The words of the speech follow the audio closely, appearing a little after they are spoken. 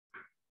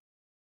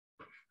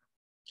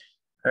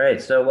All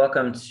right, so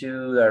welcome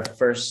to our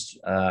first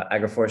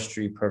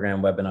agroforestry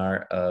program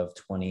webinar of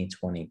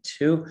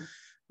 2022.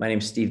 My name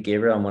is Steve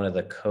Gabriel. I'm one of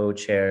the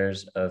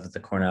co-chairs of the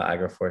Cornell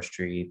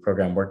Agroforestry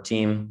program work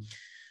team,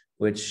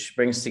 which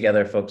brings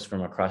together folks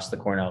from across the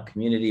Cornell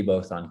community,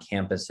 both on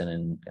campus and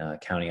in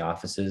county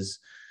offices,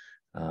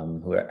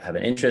 who have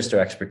an interest or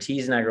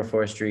expertise in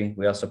agroforestry.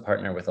 We also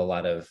partner with a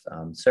lot of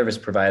service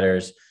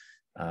providers,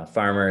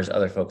 farmers,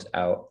 other folks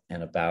out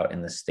and about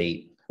in the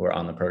state who are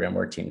on the program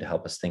work team to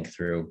help us think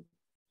through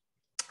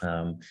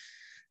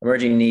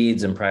emerging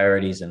needs and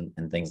priorities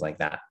and things like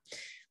that.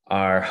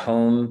 Our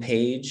home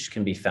page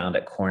can be found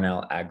at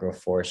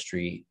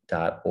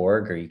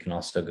cornellagroforestry.org, or you can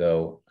also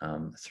go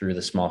through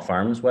the Small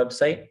Farms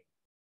website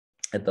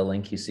at the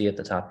link you see at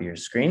the top of your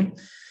screen.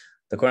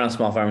 The Cornell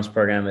Small Farms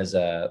program is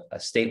a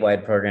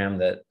statewide program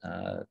that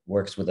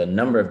works with a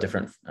number of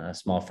different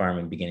small farm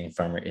and beginning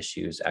farmer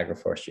issues,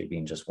 agroforestry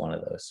being just one of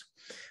those.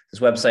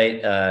 This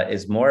website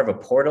is more of a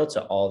portal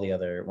to all the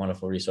other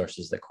wonderful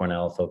resources that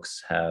Cornell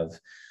folks have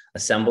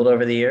assembled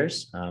over the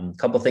years. A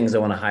couple things I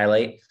want to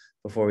highlight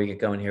before we get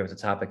going here with the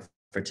topic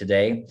for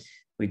today.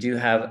 We do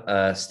have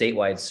a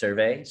statewide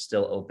survey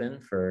still open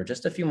for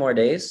just a few more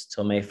days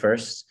till May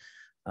 1st.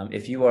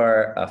 If you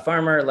are a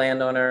farmer,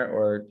 landowner,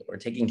 or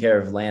taking care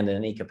of land in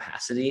any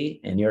capacity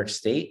in New York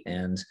State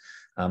and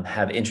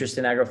have interest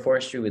in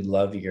agroforestry, we'd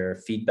love your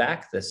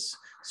feedback. This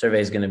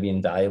survey is going to be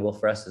invaluable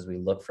for us as we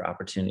look for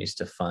opportunities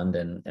to fund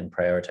and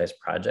prioritize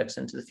projects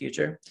into the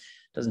future.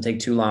 It doesn't take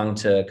too long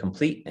to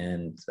complete,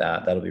 and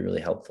that'll be really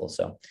helpful.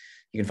 So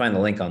you can find the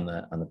link on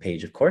the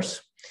page, of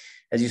course.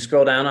 As you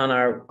scroll down on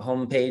our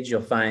homepage,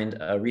 you'll find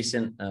a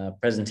recent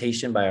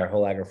presentation by our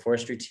whole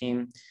agroforestry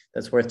team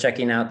that's worth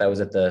checking out. That was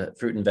at the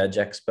Fruit and Veg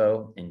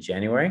Expo in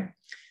January.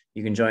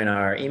 You can join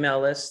our email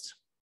list.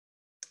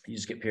 You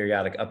just get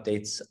periodic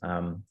updates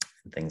and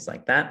things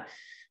like that.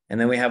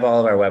 And then we have all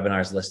of our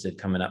webinars listed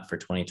coming up for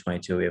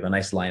 2022. We have a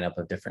nice lineup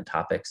of different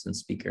topics and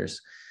speakers.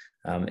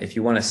 If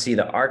you want to see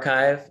the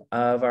archive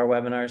of our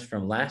webinars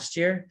from last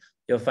year,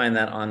 you'll find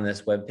that on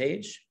this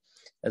webpage.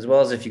 As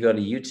well as if you go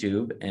to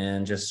YouTube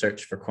and just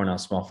search for Cornell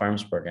Small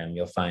Farms Program,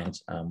 you'll find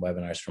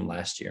webinars from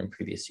last year and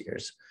previous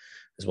years,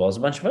 as well as a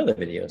bunch of other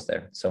videos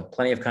there. So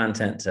plenty of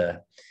content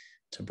to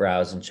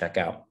browse and check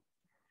out.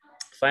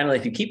 Finally,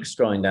 if you keep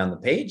scrolling down the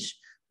page,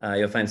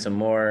 you'll find some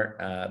more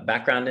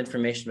background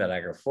information about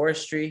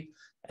agroforestry,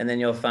 and then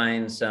you'll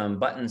find some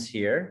buttons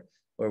here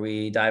where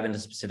we dive into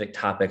specific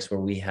topics where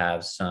we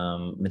have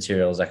some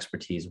materials,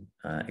 expertise,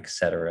 et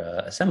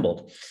cetera,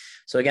 assembled.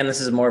 So again, this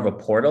is more of a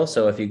portal.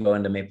 So if you go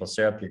into maple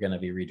syrup, you're going to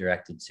be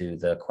redirected to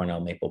the Cornell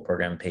Maple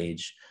Program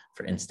page,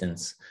 for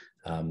instance,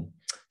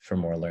 for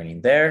more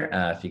learning there.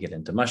 If you get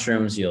into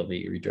mushrooms, you'll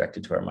be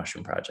redirected to our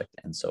mushroom project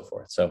and so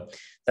forth. So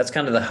that's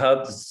kind of the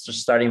hub, it's the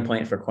starting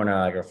point for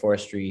Cornell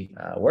Agroforestry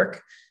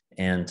work.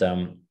 And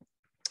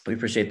we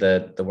appreciate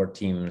the work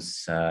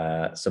team's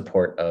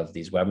support of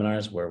these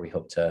webinars, where we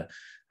hope to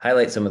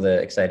highlight some of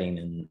the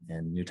exciting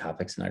and new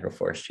topics in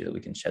agroforestry that we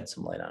can shed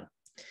some light on.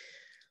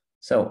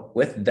 So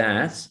with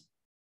that,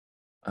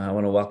 I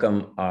want to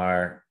welcome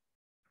our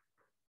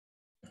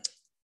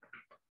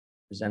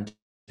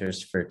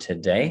presenters for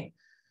today.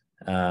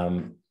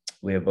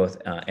 We have both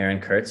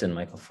Erin Kurtz and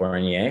Michael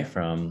Fournier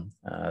from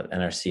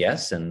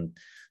NRCS, and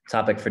the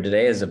topic for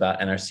today is about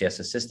NRCS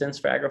assistance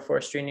for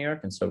agroforestry in New York.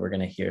 And so we're going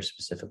to hear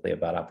specifically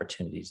about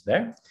opportunities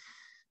there.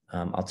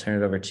 I'll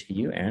turn it over to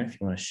you, Erin, if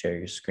you want to share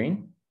your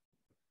screen.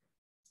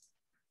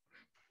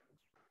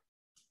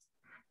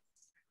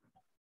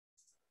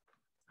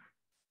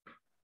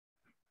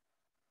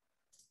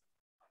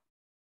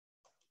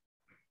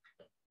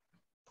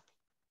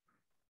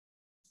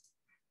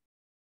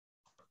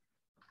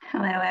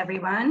 Hello,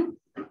 everyone.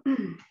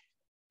 Can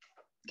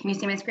you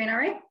see my screen all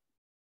right?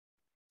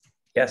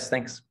 Yes,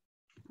 thanks.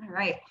 All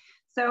right.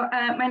 So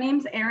my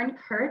name's Erin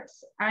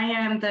Kurtz. I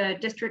am the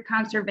District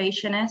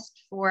Conservationist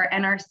for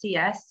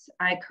NRCS.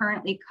 I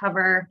currently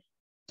cover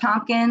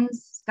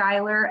Tompkins,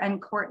 Schuyler, and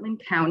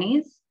Cortland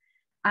counties.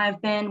 I've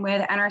been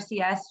with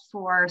NRCS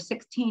for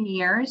 16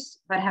 years,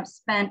 but have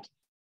spent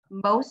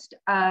most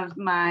of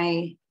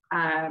my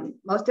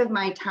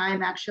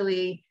time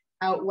actually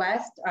out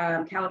west,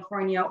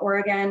 California,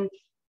 Oregon,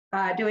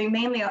 doing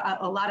mainly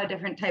a lot of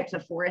different types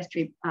of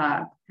forestry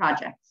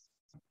projects.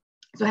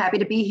 So happy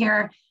to be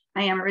here.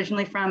 I am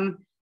originally from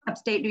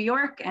upstate New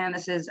York, and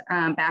this is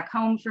back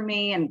home for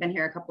me, and been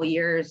here a couple of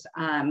years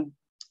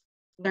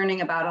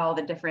learning about all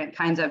the different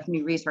kinds of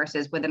new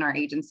resources within our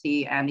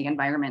agency and the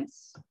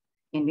environments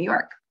in New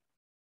York.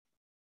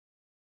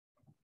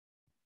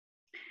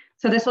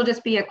 So this will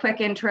just be a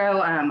quick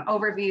intro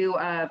overview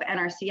of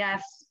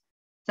NRCS,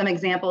 some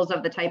examples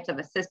of the types of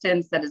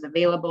assistance that is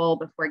available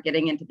before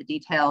getting into the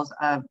details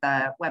of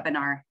the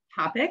webinar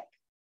topic.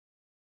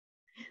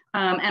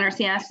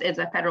 NRCS is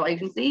a federal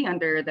agency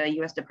under the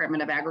U.S.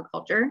 Department of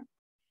Agriculture.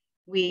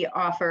 We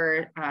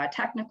offer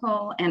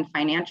technical and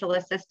financial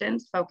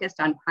assistance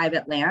focused on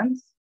private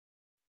lands.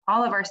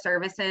 All of our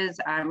services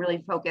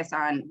really focus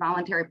on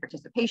voluntary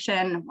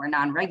participation. We're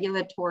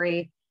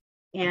non-regulatory,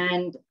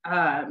 and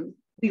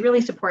we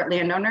really support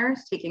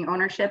landowners taking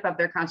ownership of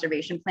their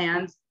conservation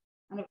plans.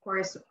 And of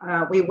course,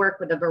 we work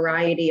with a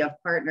variety of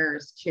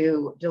partners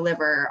to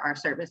deliver our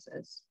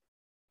services.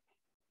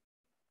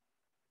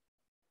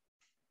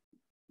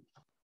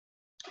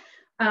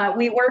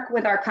 We work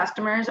with our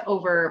customers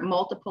over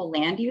multiple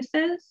land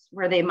uses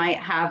where they might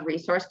have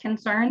resource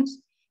concerns.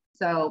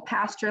 So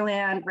pasture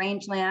land,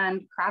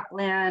 rangeland,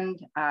 cropland,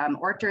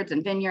 orchards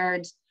and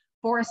vineyards,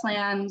 forest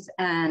lands,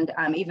 and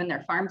even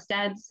their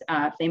farmsteads,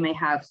 if they may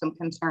have some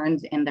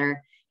concerns in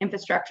their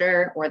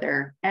infrastructure or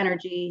their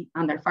energy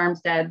on their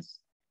farmsteads.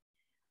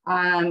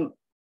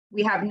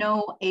 We have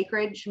no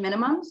acreage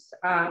minimums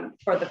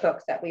for the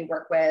folks that we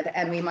work with,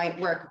 and we might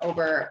work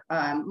over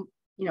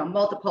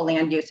multiple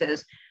land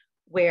uses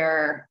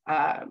where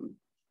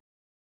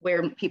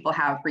people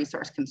have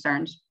resource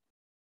concerns.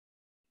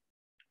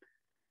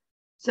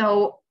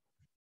 So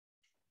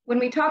when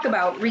we talk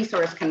about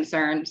resource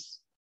concerns,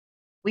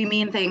 we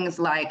mean things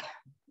like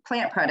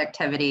plant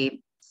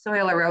productivity,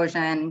 soil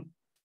erosion,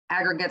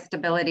 aggregate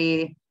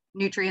stability,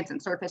 nutrients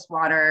and surface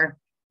water,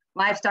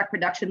 livestock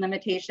production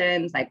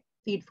limitations like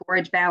feed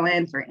forage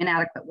balance or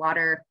inadequate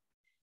water.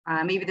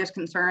 Maybe there's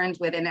concerns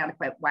with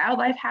inadequate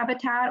wildlife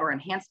habitat or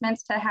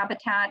enhancements to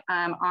habitat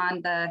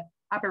on the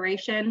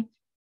operation,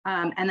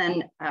 and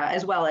then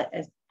as well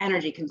as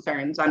energy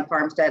concerns on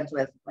farmsteads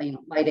with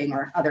lighting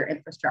or other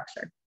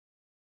infrastructure.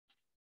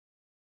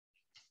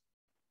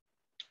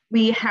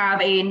 We have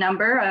a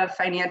number of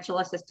financial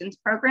assistance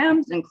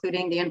programs,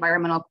 including the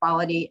Environmental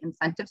Quality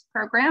Incentives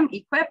Program,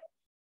 EQIP,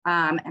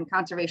 and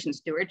Conservation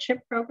Stewardship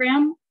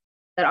Program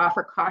that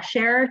offer cost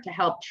share to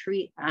help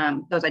treat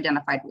those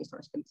identified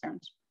resource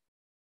concerns.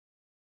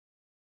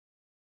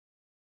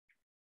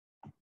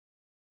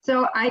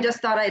 So I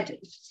just thought I'd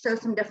show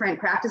some different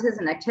practices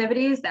and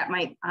activities that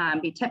might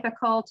be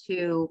typical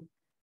to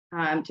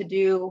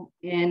do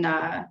in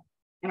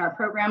our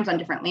programs on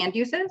different land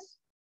uses.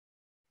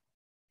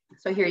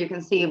 So here you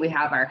can see we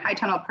have our high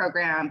tunnel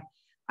program,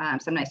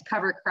 some nice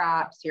cover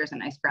crops. Here's a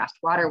nice grassed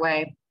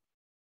waterway.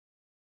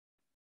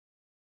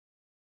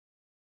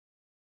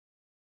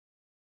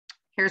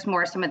 Here's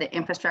more some of the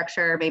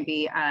infrastructure,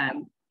 maybe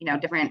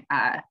different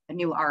a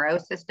new RO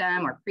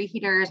system or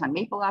preheaters on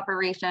maple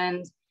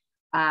operations,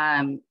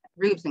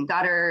 roofs and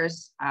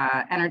gutters,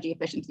 energy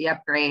efficiency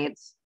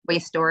upgrades,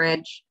 waste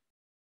storage.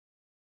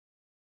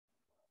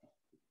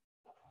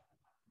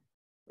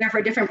 We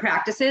offer different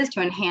practices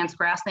to enhance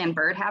grassland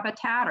bird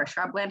habitat or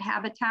shrubland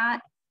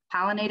habitat,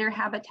 pollinator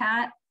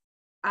habitat.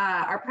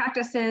 Our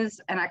practices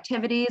and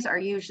activities are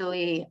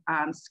usually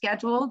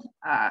scheduled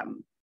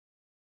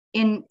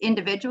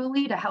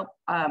individually to help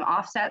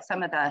offset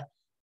some of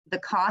the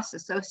costs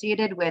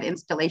associated with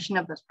installation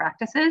of those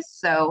practices.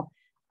 So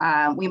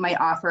we might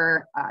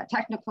offer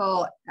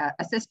technical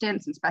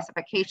assistance and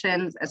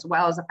specifications as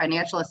well as a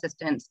financial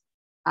assistance.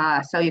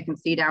 So you can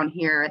see down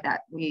here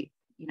that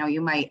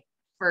you might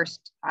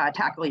first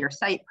tackle your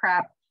site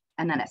prep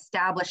and then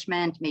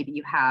establishment. Maybe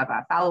you have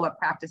follow-up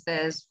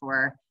practices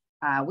for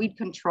weed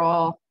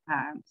control.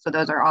 So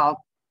those are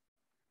all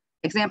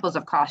examples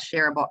of cost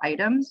shareable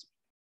items.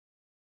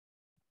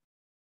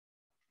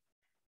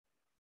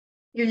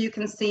 Here you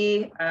can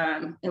see,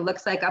 it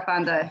looks like up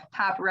on the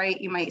top right,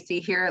 you might see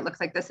here, it looks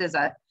like this is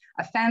a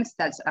fence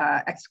that's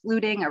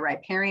excluding a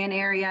riparian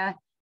area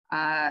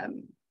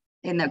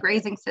in the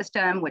grazing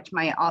system, which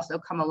might also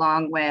come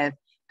along with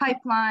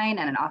pipeline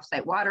and an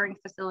offsite watering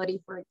facility,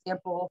 for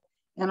example,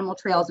 animal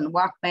trails and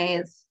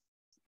walkways,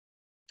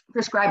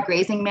 prescribed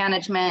grazing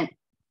management,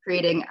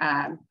 creating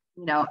a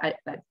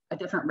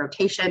different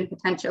rotation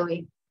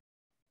potentially,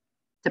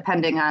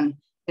 depending on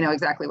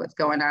exactly what's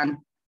going on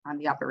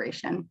the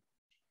operation.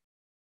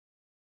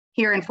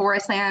 Here in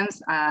forest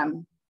lands,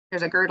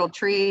 there's a girdle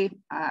tree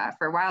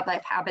for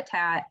wildlife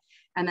habitat,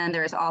 and then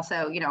there's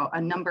also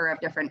a number of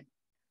different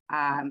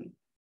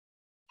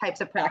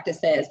types of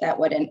practices that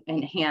would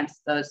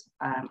enhance those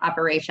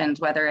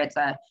operations, whether it's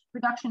a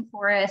production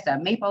forest, a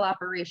maple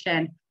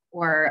operation,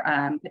 or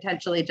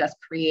potentially just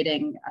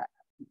creating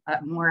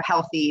a more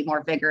healthy,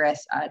 more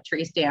vigorous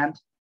tree stand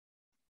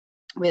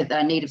with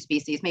native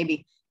species,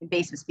 maybe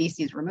invasive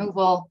species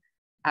removal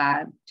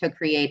to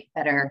create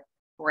better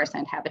forest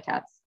land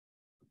habitats.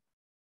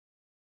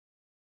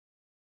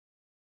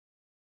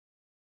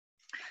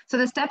 So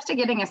the steps to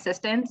getting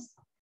assistance,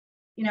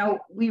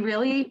 we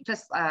really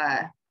just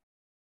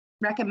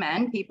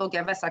recommend people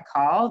give us a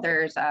call.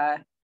 There's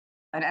an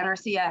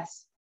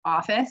NRCS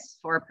office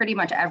for pretty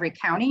much every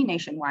county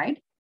nationwide.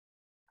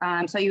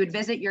 So you would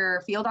visit your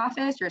field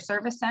office, your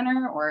service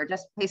center, or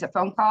just place a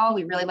phone call.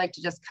 We really like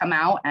to just come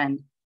out and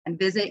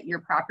visit your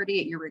property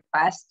at your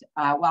request,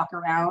 walk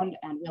around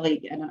and really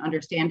get an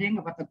understanding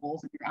of what the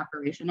goals of your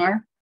operation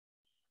are.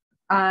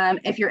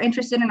 If you're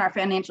interested in our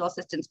financial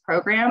assistance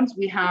programs,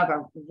 we have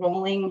a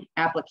rolling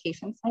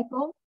application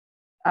cycle.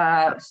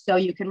 So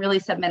you can really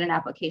submit an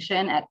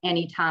application at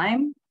any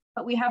time,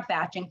 but we have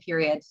batching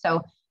periods.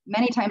 So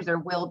many times there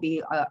will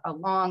be a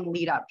long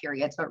lead up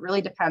period. So it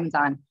really depends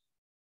on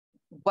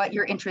what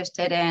you're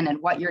interested in and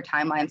what your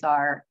timelines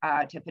are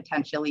to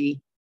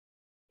potentially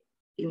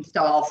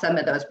install some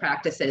of those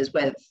practices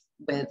with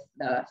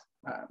the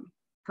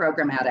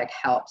programmatic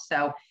help.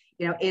 So,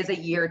 you know, is a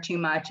year too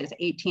much? Is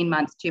 18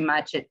 months too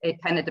much?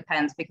 It kind of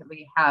depends, because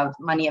we have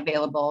money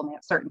available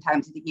at certain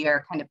times of the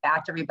year, kind of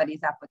batch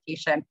everybody's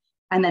application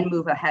and then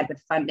move ahead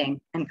with funding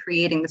and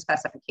creating the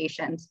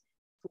specifications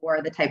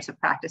for the types of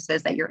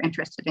practices that you're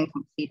interested in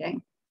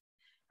completing.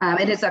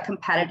 It is a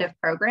competitive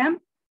program.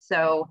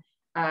 So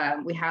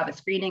we have a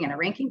screening and a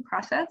ranking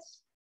process.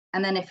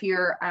 And then if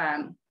your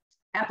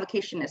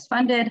application is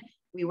funded,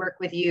 we work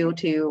with you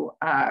to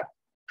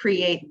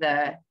create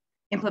the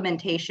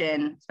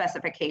implementation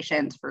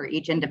specifications for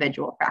each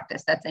individual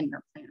practice that's in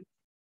your plan.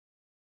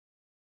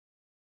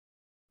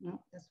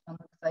 This one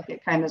looks like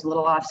it kind of is a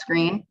little off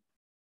screen,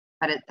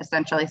 but it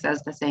essentially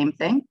says the same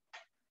thing.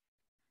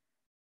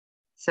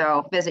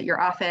 So visit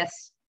your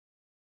office,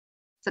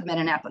 submit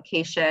an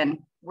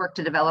application, work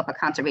to develop a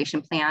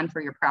conservation plan for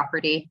your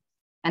property.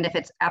 And if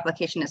its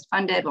application is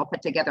funded, we'll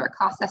put together a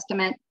cost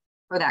estimate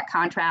for that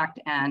contract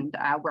and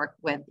work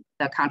with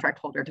the contract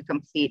holder to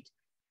complete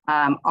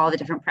all the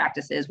different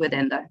practices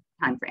within the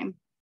time frame.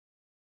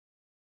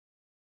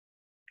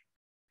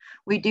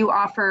 We do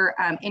offer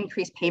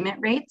increased payment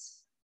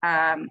rates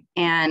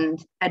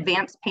and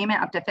advanced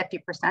payment up to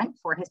 50%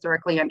 for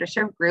historically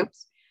underserved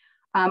groups.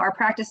 Our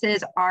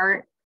practices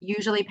are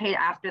usually paid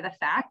after the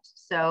fact.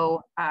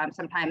 So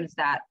sometimes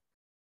that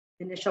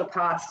initial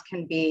cost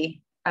can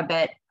be a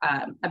bit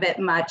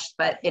much,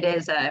 but it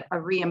is a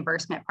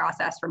reimbursement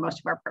process for most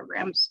of our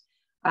programs.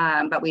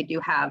 But we do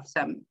have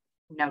some,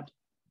 you know,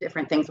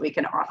 different things we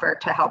can offer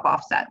to help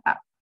offset that.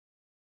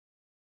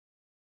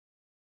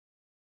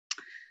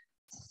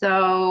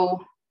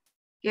 So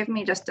give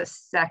me just a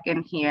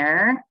second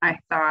here. I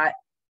thought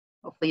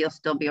hopefully you'll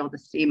still be able to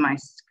see my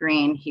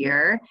screen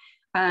here.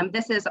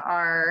 This is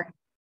our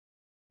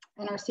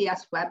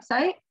NRCS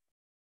website.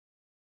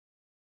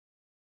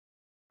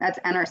 That's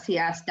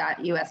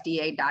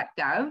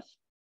nrcs.usda.gov.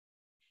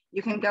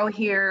 You can go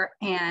here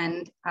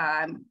and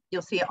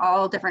you'll see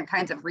all different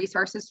kinds of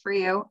resources for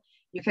you.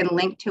 You can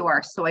link to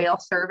our soil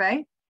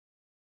survey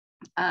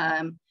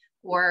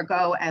or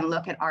go and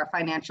look at our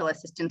financial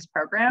assistance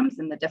programs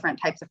and the different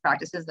types of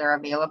practices that are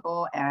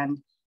available and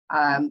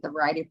the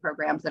variety of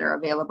programs that are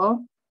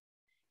available.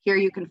 Here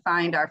you can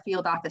find our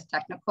field office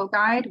technical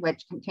guide,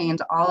 which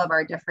contains all of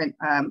our different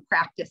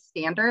practice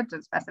standards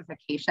and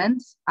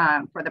specifications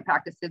for the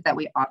practices that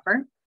we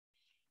offer.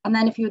 And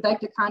then if you would like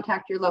to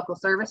contact your local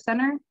service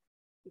center,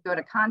 you go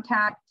to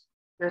contact,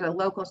 there's a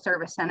local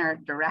service center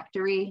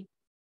directory.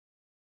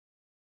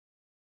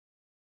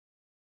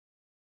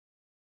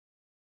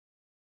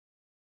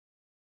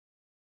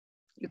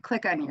 You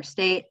click on your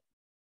state,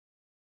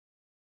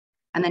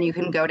 and then you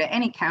can go to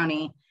any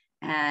county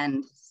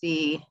and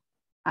see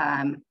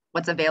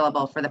what's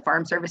available for the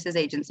Farm Services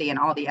Agency and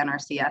all the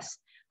NRCS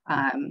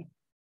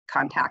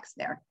contacts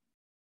there.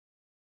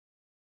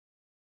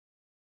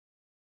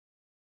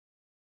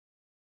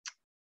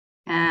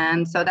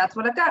 And so that's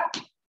what I've got.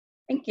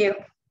 Thank you.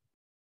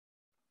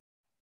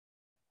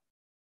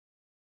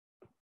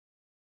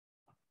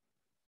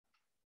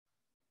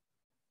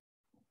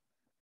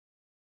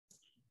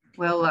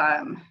 We'll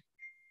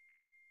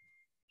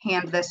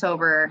hand this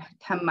over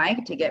to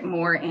Mike to get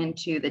more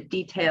into the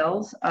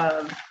details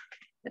of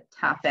the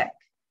topic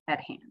at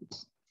hand.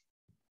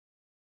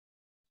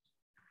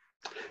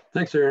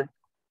 Thanks, Erin.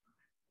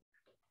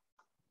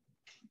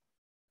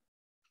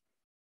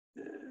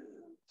 Is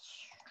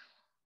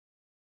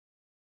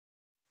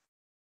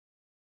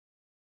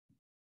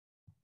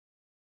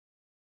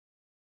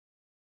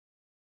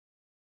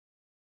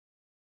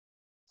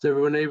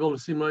everyone able to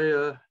see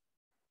my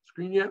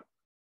screen yet?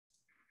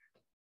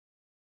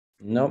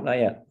 Nope, not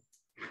yet.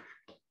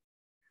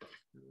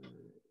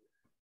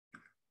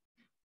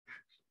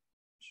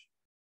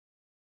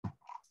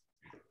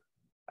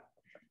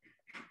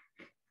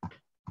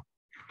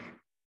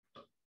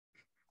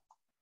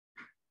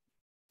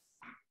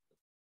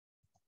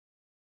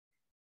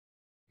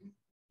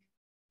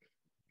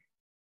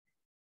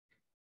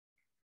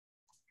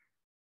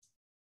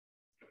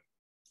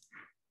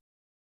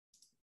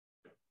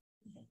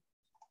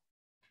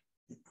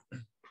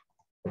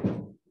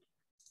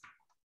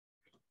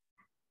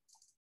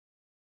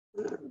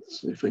 Let's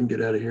see if I can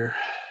get out of here.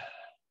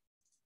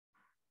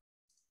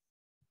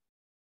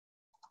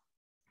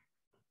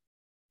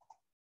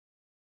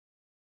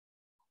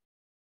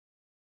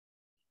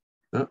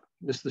 Oh,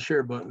 missed the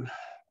share button.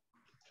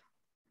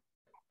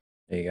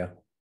 There you go.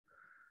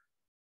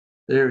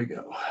 There we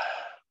go.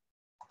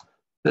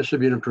 That should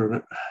be an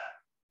improvement.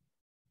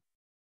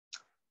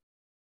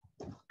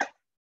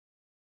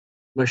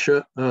 My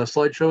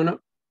slide showing up?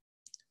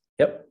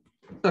 Yep.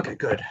 Okay,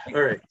 good.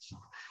 All right.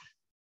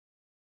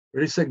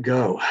 Ready, set,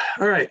 go.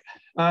 All right.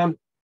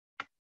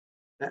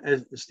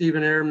 As Steve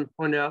and Erin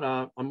pointed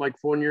out, I'm Mike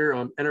Fournier.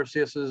 I'm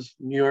NRCS's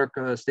New York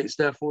State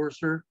Staff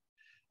Forester.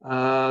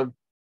 I've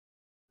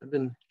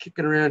been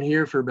kicking around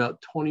here for about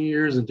 20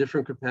 years in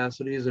different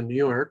capacities in New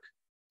York.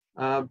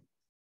 But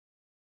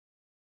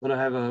I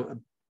have a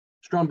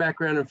strong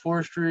background in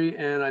forestry,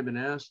 and I've been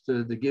asked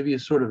to give you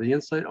sort of the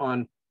insight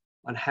on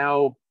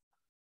how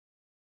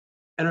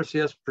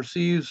NRCS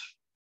perceives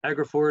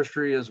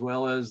agroforestry, as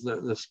well as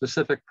the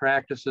specific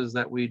practices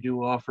that we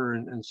do offer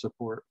and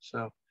support.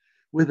 So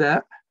with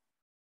that,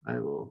 I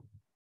will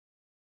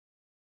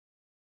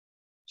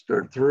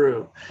start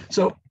through.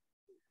 So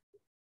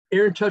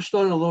Erin touched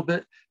on it a little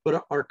bit,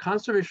 but our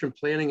conservation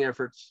planning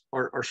efforts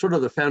are sort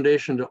of the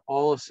foundation to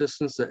all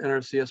assistance that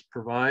NRCS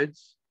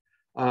provides.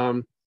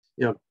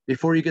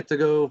 Before you get to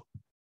go,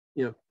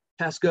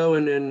 past go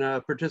and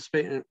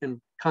participate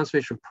in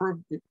conservation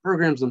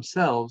programs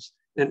themselves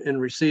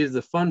and receive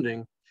the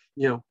funding,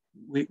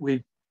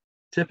 we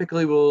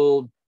typically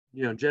will,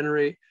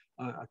 generate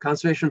a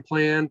conservation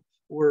plan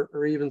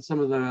or even some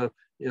of the,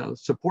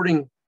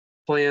 supporting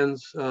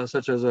plans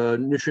such as a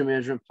nutrient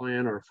management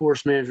plan or a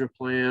forest management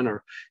plan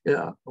or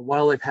a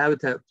wildlife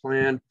habitat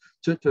plan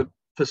to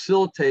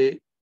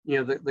facilitate,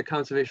 the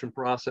conservation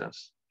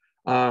process.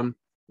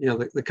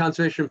 The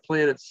conservation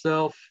plan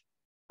itself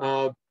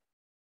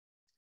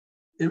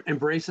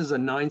embraces a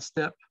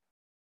 9-step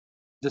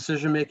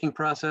decision-making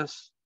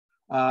process.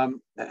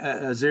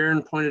 As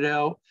Erin pointed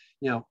out,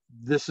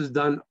 this is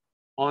done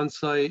on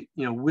site,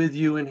 with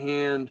you in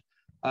hand,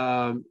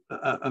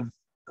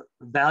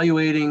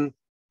 evaluating,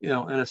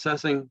 and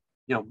assessing,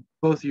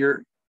 both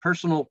your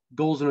personal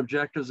goals and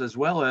objectives, as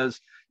well as,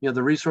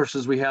 the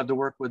resources we have to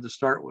work with to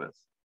start with.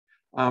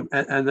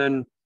 And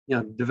then,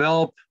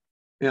 develop,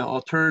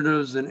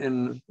 alternatives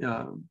and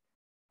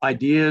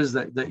ideas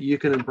that you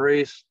can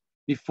embrace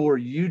before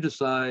you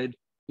decide,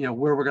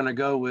 where we're going to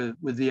go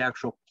with the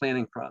actual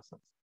planning process.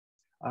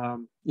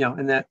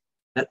 And that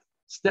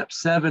step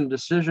 7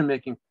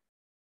 decision-making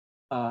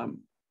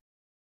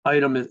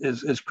item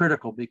is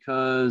critical,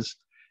 because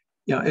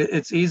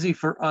it's easy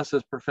for us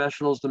as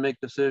professionals to make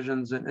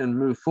decisions and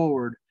move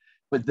forward,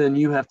 but then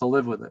you have to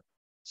live with it.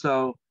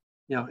 So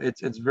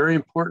it's very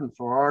important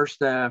for our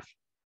staff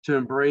to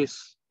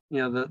embrace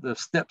the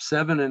step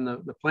 7 in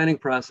the planning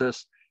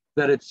process,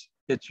 that it's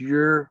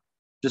your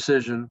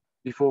decision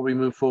before we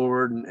move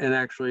forward and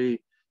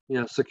actually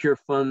secure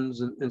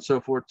funds and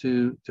so forth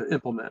to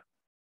implement.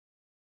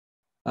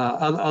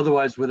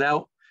 Otherwise,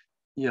 without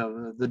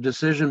the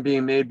decision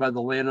being made by the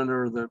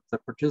landowner or the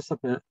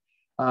participant,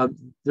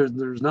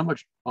 there's not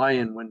much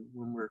buy-in when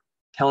we're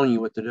telling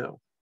you what to do.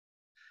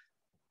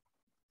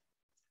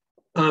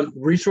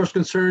 Resource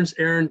concerns,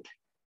 Erin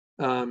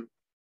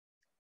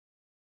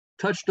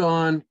touched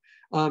on,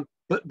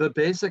 but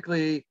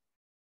basically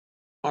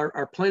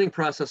our planning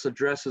process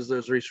addresses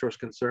those resource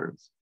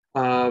concerns.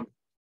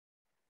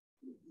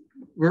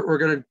 We're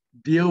going to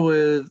deal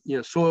with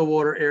soil,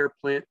 water, air,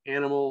 plant,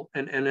 animal,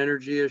 and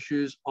energy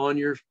issues on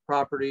your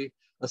property,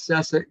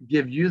 assess it,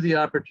 give you the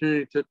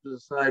opportunity to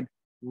decide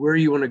where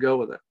you want to go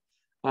with it.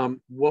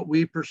 What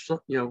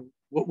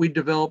we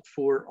develop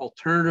for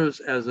alternatives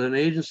as an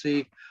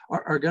agency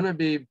are going to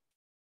be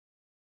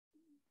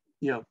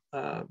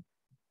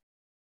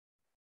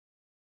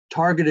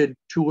targeted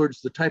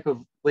towards the type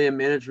of land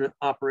management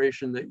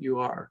operation that you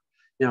are.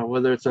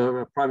 Whether it's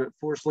a private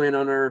forest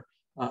landowner,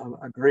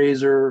 a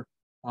grazer,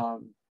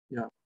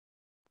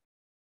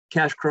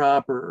 cash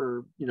crop,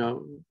 or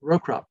row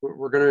crop.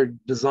 We're going to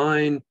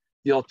design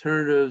the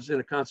alternatives in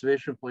a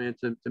conservation plan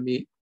to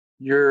meet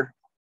your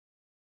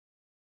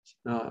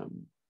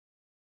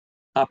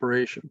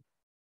operation.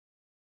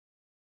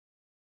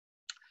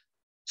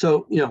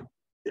 So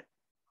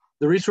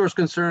the resource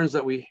concerns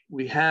that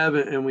we have,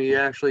 and we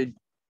actually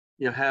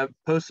have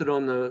posted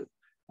on the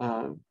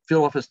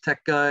field office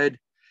tech guide,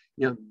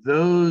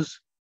 those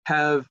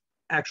have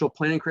actual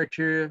planning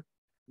criteria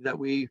that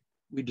we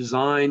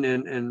design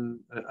and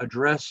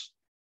address,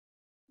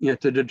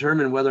 to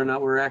determine whether or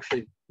not we're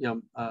actually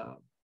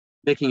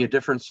making a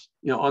difference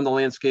on the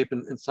landscape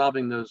and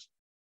solving those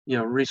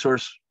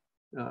resource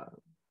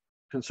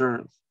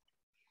concerns.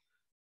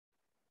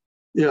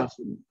 The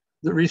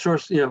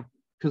resource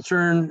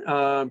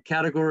concern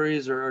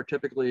categories are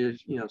typically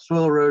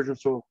soil erosion,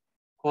 soil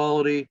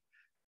quality,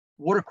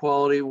 water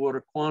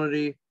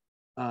quantity,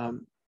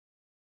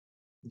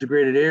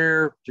 degraded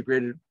air,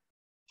 degraded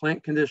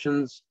plant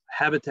conditions,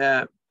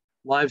 habitat,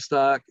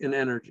 livestock, and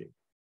energy.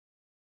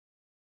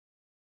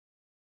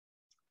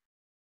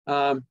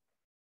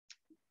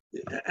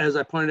 As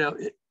I pointed out,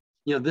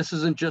 this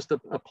isn't just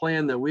a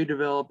plan that we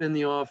develop in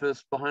the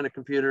office behind a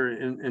computer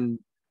and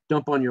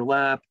dump on your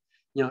lap.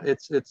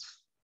 It's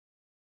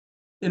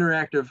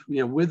interactive,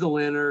 with the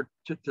landowner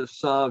to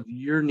solve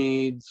your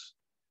needs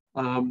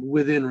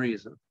within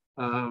reason.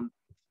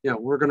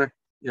 We're gonna,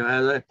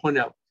 as I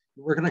pointed out,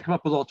 we're gonna come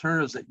up with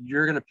alternatives that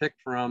you're gonna pick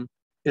from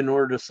in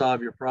order to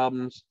solve your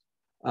problems.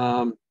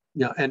 And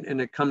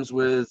it comes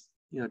with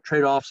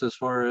trade-offs as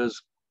far as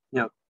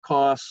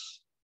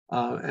costs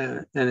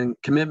and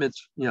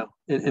commitments,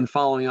 in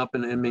following up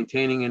and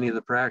maintaining any of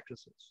the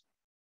practices.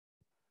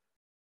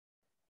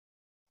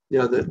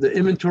 The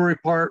inventory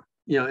part,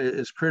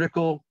 is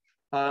critical.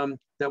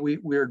 That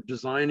we're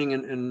designing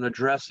and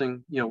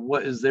addressing,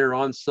 what is there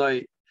on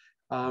site.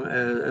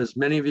 As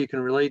many of you can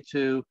relate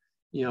to,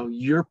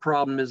 your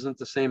problem isn't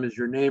the same as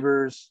your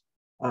neighbors.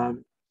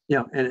 And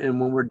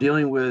when we're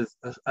dealing with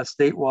a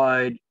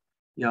statewide,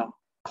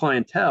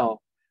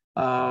 clientele,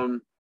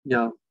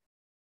 the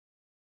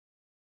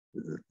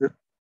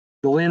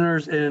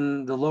landowners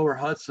in the lower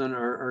Hudson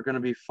are going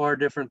to be far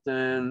different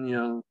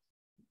than,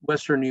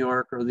 Western New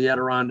York or the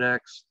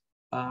Adirondacks,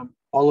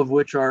 all of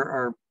which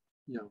are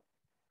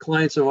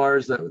clients of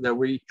ours that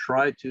we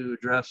try to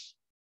address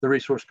the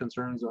resource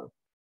concerns of.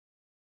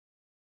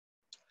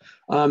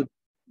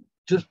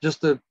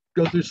 Just to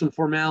go through some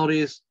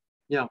formalities,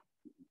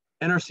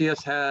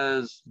 NRCS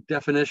has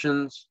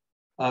definitions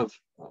of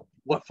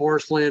what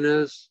forest land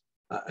is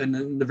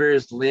and the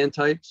various land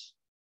types.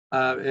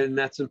 And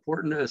that's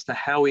important as to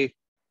how we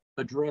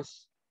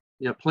address,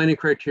 planning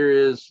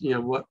criteria is,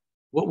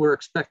 what we're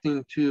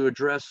expecting to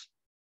address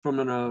from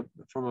a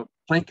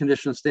plant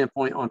condition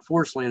standpoint on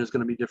forest land is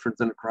going to be different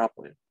than a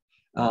cropland.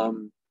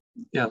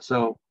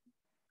 So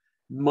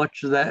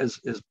much of that is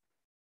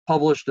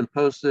published and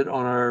posted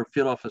on our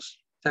field office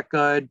tech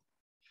guide.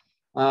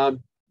 And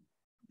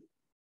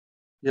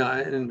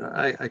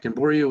I can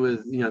bore you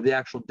with the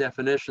actual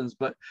definitions,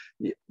 but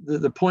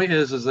the point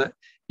is that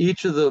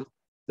each of the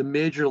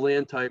major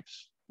land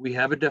types we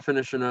have a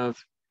definition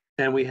of,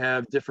 and we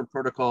have different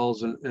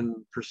protocols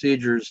and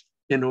procedures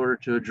in order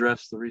to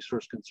address the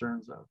resource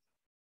concerns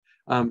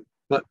of.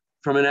 But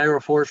from an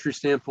agroforestry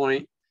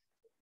standpoint,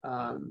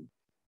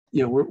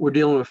 we're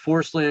dealing with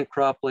forest land,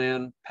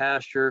 cropland,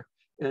 pasture,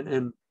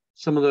 and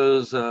some of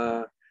those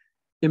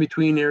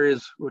in-between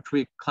areas which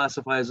we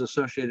classify as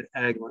associated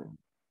ag land.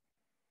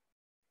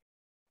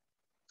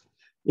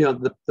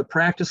 The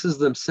practices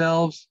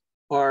themselves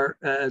are,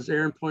 as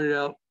Erin pointed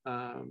out,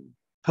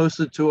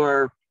 posted to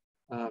our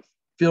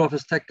field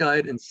office tech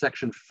guide in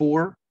section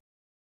 4.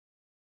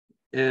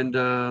 And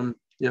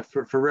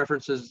for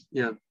references,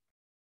 the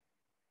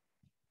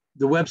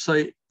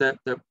website that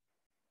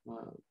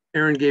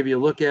Erin gave you a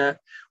look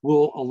at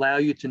will allow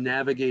you to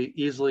navigate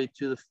easily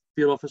to the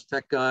field office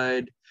tech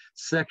guide.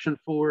 Section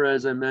 4,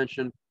 as I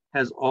mentioned,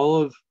 has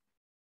all of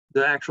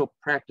the actual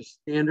practice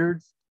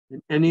standards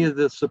and any of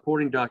the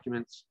supporting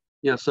documents,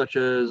 such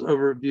as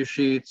overview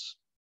sheets,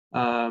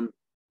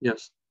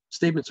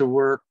 statements of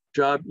work,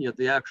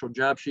 the actual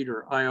job sheet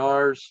or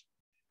IRs,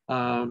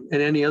 and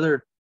any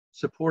other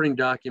supporting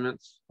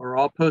documents are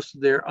all posted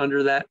there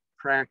under that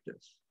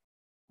practice.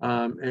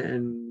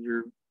 And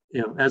you're,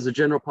 as the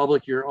general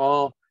public, you're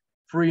all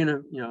free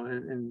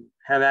and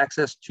have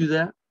access to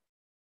that.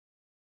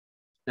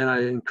 And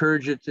I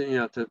encourage you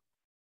to, to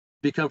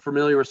become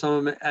familiar with some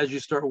of it as you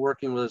start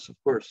working with us, of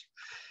course.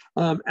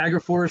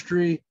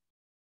 Agroforestry,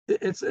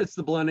 it's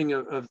the blending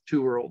of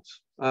two worlds.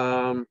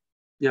 It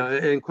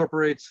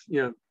incorporates,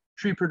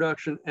 tree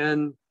production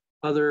and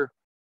other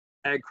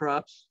ag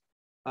crops.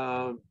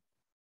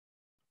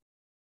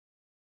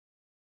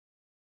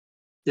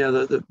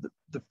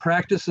 The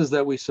practices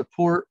that we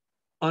support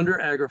under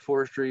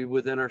agroforestry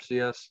with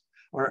NRCS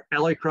are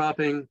alley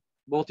cropping,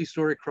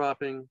 multi-story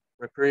cropping,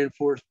 riparian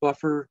forest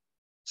buffer,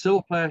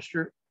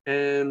 silvopasture,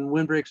 and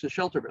windbreaks and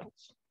shelter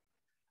belts.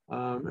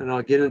 And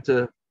I'll get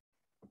into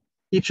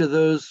each of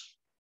those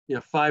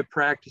 5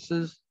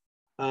 practices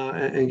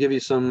and give you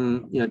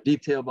some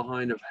detail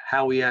behind of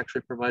how we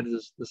actually provided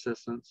this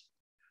assistance.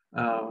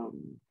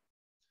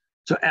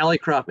 So alley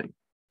cropping.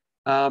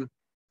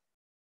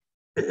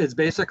 It's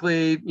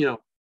basically,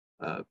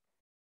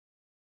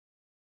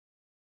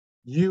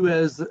 you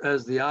as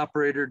the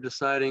operator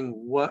deciding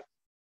what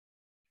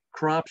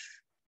crops,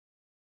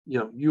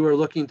 you are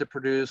looking to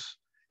produce,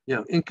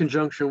 in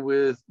conjunction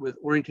with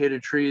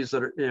orientated trees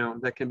that are,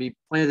 that can be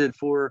planted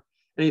for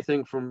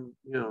anything from,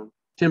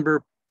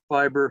 timber,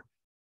 fiber,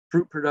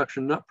 fruit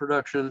production, nut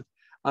production,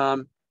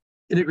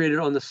 integrated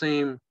on the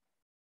same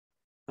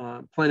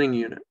planting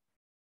unit.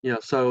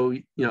 So,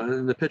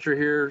 in the picture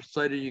here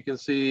cited, you can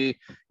see,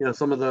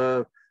 some of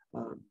the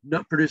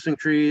nut producing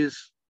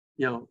trees,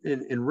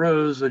 in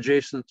rows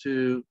adjacent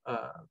to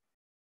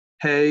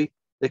hay.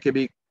 It could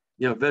be,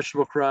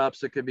 vegetable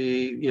crops. It could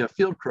be,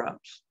 field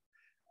crops.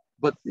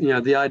 But,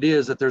 the idea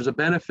is that there's a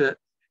benefit,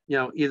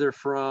 either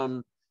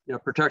from,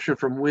 protection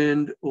from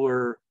wind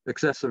or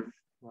excessive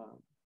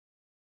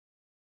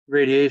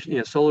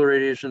radiation, solar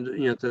radiation,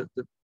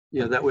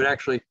 that would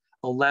actually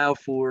allow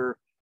for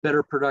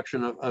better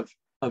production of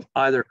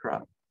either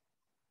crop.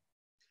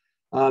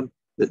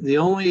 The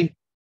only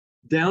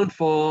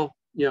downfall,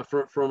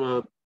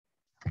 from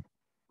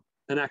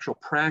an actual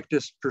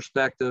practice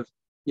perspective,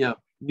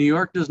 New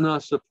York does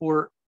not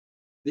support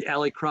the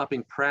alley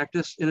cropping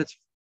practice in its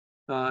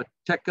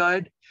tech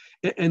guide.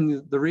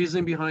 And the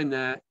reason behind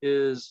that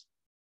is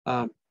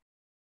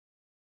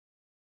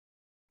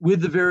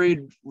with the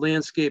varied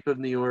landscape of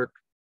New York,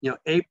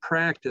 a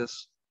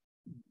practice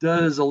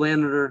does a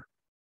landowner,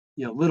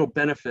 little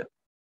benefit,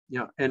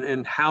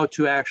 and how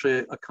to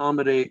actually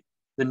accommodate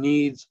the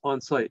needs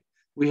on site.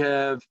 We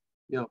have,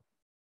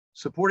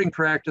 supporting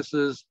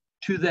practices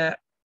to that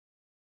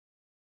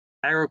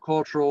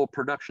agricultural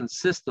production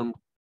system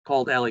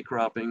called alley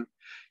cropping,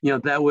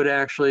 that would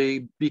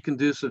actually be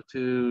conducive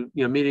to,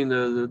 meeting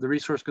the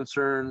resource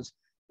concerns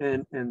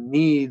and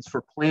needs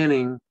for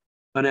planning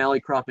an alley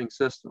cropping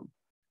system.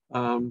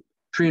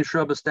 Tree and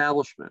shrub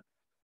establishment,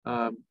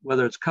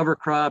 whether it's cover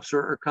crops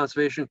or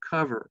conservation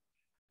cover.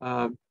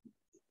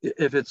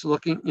 If it's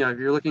looking, if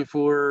you're looking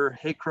for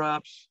hay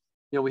crops,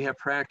 we have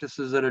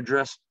practices that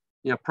address,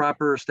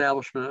 proper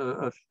establishment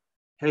of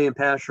hay and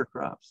pasture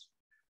crops.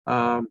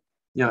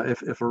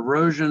 If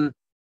erosion,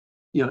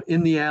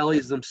 in the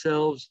alleys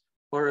themselves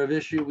are of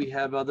issue, we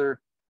have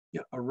other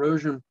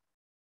erosion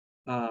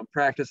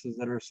practices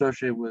that are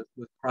associated with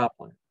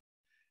cropland.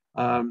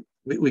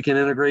 We can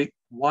integrate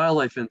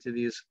wildlife into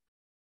these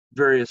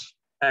various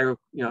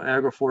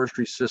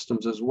agroforestry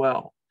systems as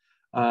well.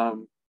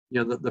 The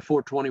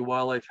 420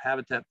 wildlife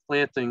habitat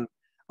planting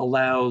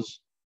allows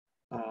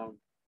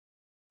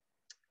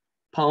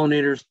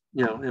pollinators,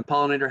 and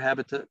pollinator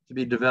habitat to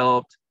be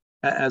developed,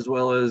 as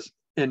well as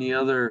any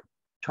other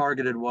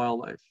targeted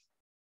wildlife.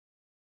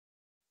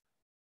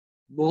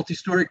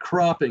 Multi-story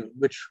cropping,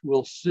 which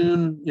will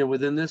soon,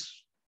 within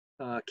this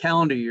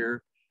calendar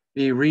year,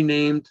 be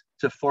renamed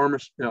to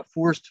forest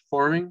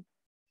farming,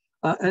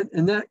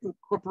 and that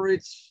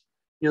incorporates,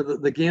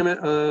 the gamut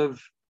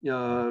of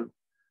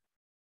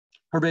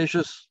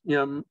herbaceous,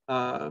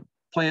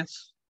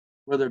 plants,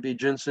 whether it be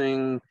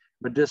ginseng,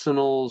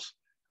 medicinals,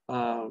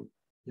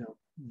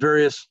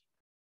 various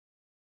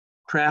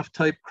craft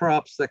type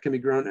crops that can be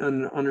grown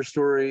in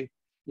understory.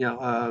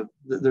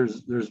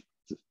 There's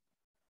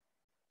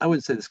I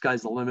wouldn't say the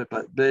sky's the limit,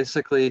 but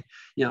basically,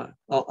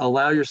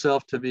 allow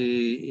yourself to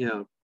be,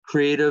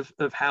 creative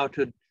of how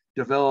to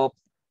develop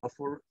a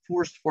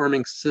forest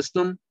farming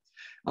system.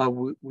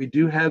 We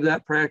do have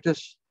that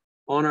practice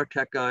on our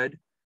tech guide.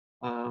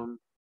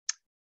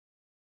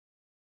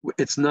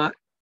 It's not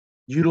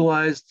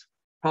utilized,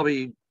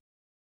 probably,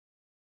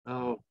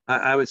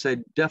 I would say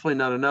definitely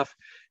not enough,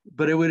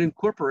 but it would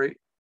incorporate,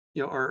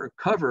 or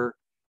cover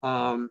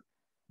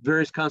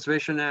various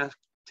conservation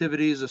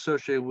activities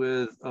associated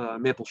with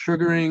maple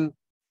sugaring,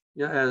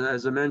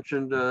 as I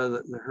mentioned,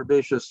 the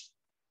herbaceous,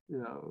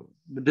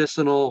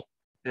 medicinal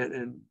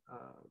and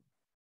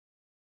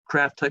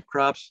craft type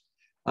crops,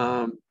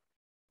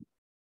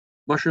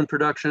 mushroom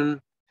production.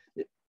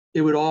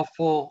 It would all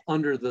fall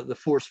under the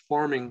forest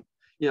farming,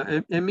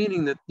 and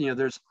meaning that,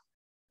 there's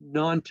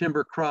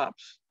non-timber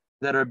crops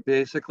that are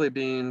basically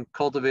being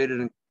cultivated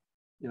and,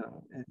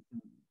 and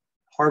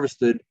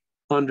harvested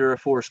under a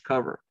forest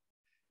cover.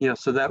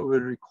 So that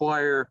would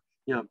require,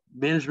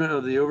 management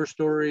of the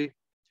overstory,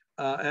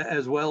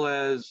 as well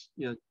as,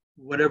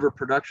 whatever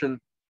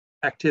production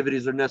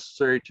activities are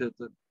necessary to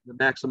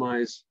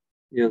maximize,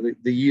 the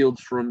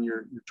yields from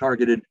your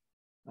targeted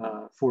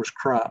forest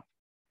crop.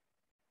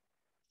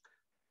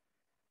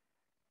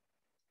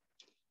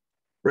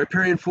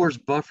 Riparian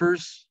forest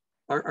buffers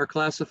are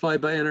classified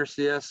by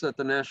NRCS at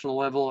the national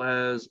level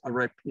as a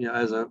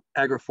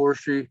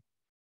agroforestry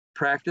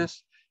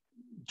practice,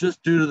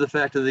 just due to the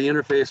fact of the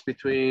interface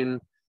between,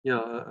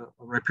 a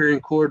riparian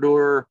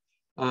corridor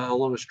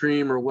along a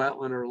stream or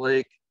wetland or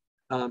lake,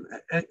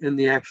 and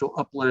the actual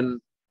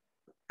upland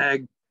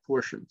ag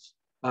portions.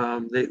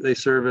 They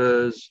serve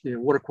as,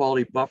 water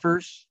quality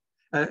buffers,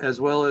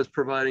 as well as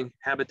providing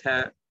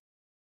habitat,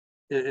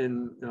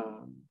 and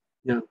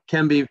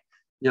can be,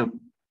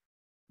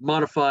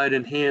 modified,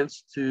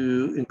 enhanced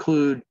to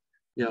include,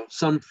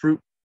 some fruit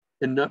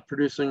and nut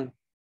producing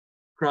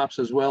crops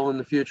as well in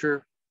the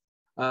future.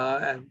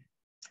 And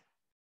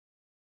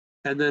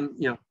then,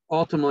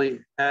 ultimately,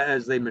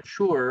 as they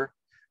mature,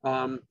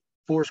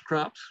 forest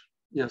crops,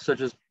 such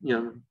as,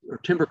 or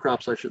timber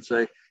crops, I should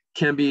say,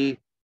 can be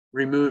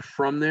removed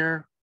from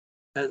there,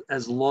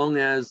 as long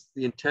as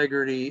the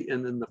integrity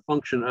and then the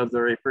function of the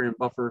riparian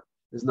buffer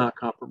is not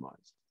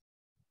compromised.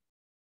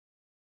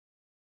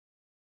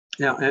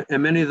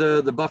 And many of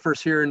the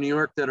buffers here in New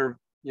York that are,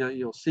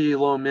 you'll see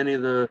along many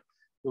of the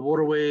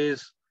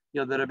waterways,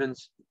 that have been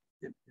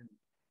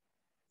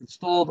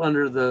installed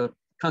under the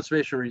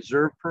Conservation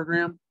Reserve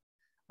Program.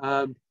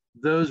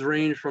 Those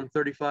range from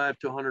 35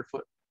 to 100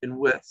 foot in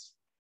width,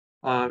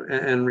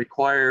 and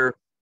require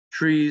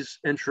trees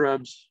and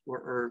shrubs,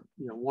 or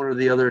one or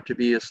the other, to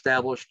be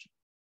established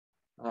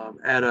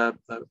at a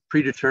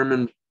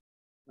predetermined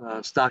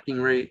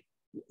stocking rate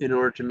in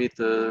order to meet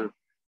the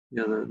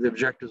the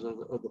objectives of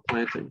the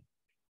planting.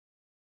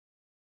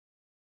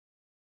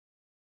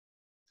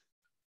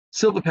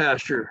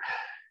 Silvopasture.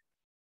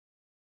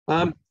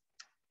 I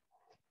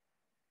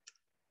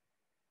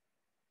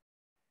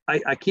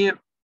can't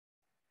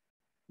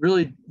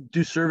really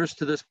do service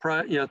to this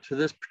to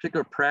this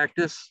particular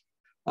practice.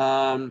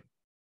 From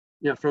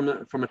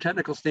a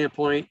technical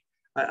standpoint,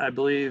 I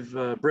believe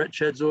Brett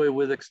Chedzoy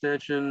with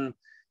Extension,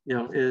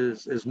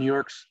 is New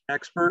York's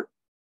expert,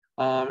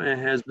 and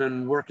has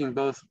been working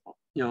both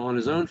on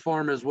his own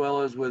farm as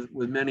well as with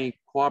many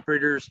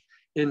cooperators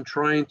in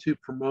trying to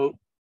promote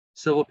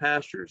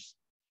silvopastures.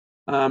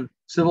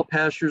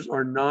 Silvopastures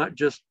are not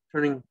just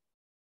turning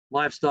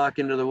livestock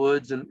into the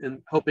woods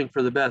and hoping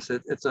for the best.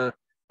 It's a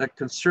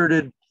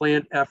concerted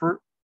planned effort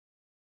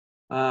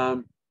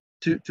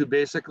to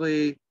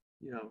basically,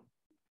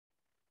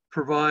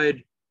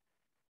 provide,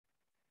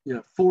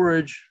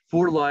 forage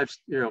for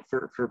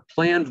for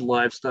planned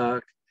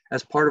livestock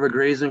as part of a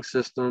grazing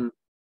system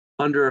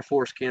under a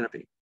forest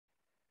canopy.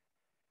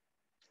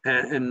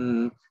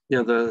 And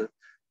the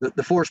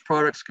forest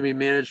products can be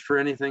managed for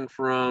anything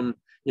from,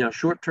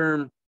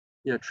 short-term,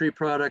 tree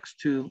products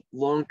to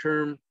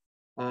long-term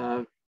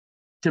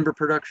timber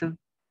production.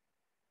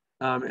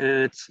 And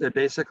it's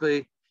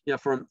basically,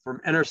 from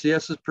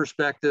NRCS's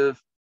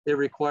perspective, it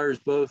requires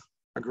both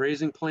a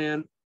grazing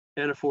plan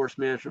and a forest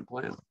management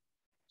plan.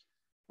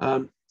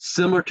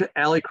 Similar to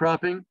alley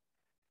cropping,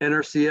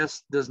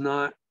 NRCS does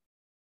not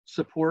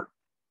support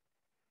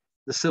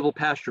the civil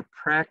pasture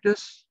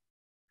practice.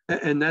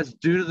 And that's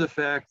due to the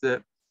fact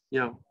that,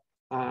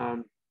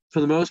 for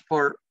the most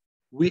part,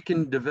 we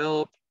can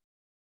develop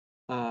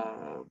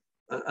a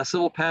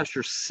civil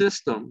pasture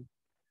system,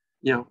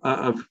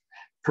 of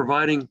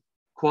providing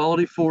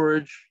quality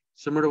forage,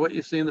 similar to what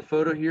you see in the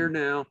photo here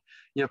now,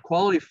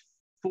 quality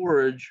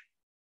forage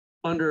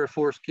under a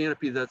forest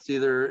canopy that's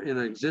either in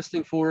an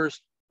existing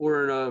forest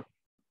or in a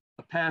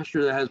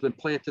pasture that has been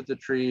planted to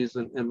trees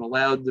and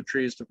allowed the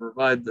trees to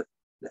provide the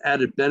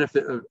added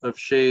benefit of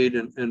shade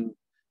and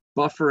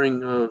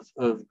buffering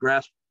of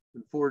grass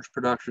and forage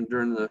production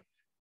during the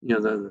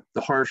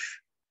harsh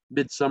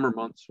midsummer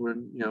months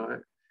when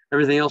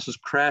everything else is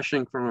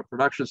crashing from a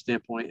production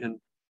standpoint. And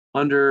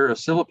under a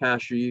civil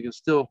pasture, you can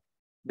still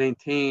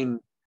maintain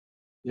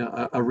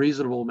a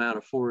reasonable amount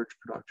of forage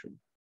production.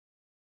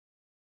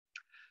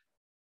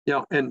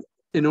 And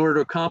in order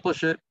to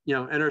accomplish it,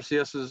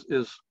 NRCS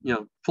is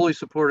fully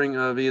supporting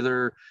of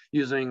either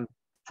using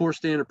forest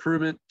stand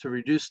improvement to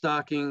reduce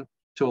stocking,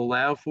 to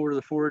allow for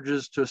the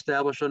forages to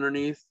establish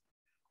underneath.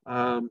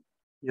 The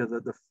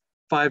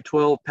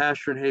 512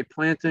 pasture and hay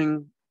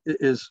planting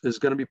is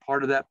going to be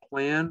part of that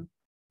plan,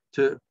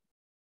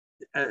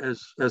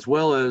 as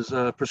well as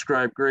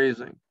prescribed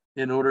grazing,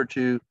 in order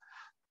to,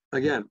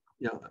 again,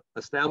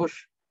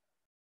 establish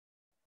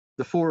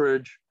the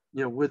forage,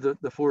 with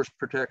the forest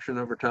protection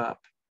over top.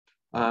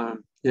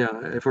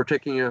 If we're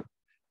taking a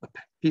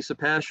piece of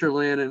pasture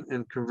land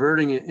and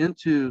converting it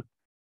into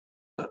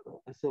a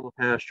civil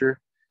pasture,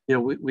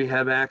 we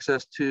have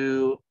access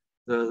to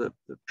the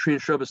tree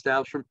and shrub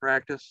establishment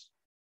practice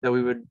that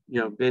we would,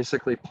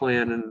 basically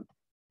plan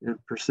and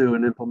pursue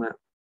and implement,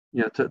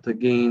 to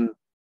gain,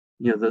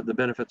 the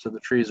benefits of the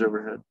trees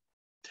overhead.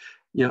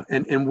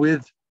 And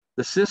with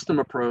the system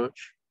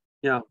approach,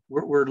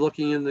 we're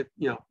looking in the,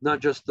 not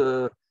just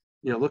the,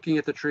 looking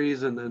at the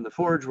trees and then the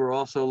forage, we're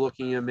also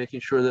looking at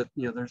making sure that,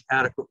 there's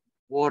adequate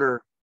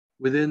water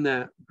within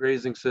that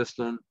grazing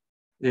system,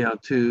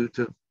 to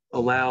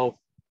allow,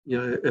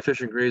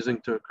 efficient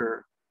grazing to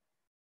occur.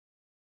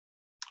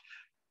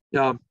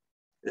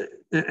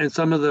 And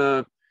some of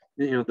the,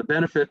 the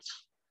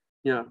benefits,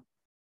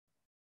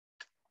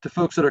 to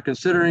folks that are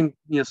considering,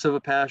 civil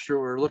pasture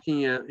or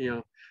looking at,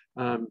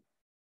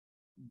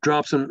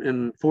 drops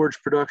in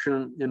forage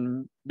production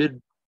in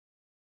mid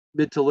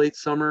to late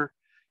summer,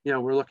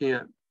 we're looking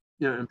at,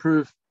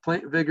 improved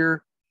plant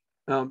vigor.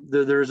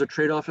 There's a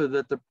trade-off of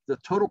that the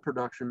total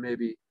production may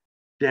be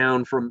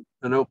down from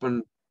an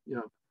open,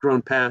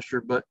 grown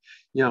pasture, but,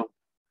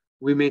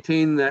 we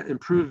maintain that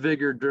improved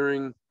vigor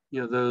during,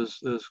 those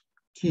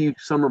key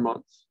summer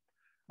months.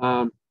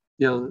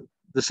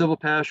 The civil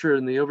pasture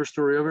and the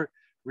overstory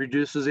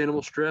reduces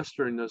animal stress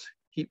during those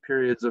heat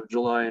periods of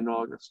July and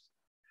August.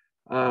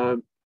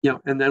 And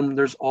then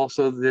there's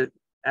also the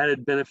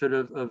added benefit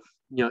of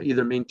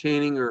either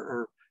maintaining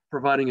or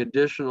providing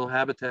additional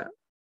habitat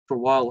for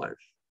wildlife.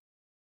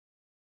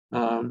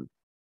 And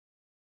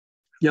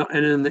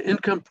in the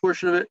income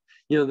portion of it,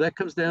 that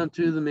comes down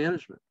to the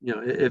management.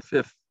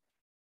 If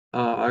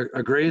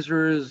a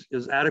grazer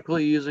is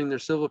adequately using their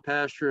civil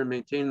pasture and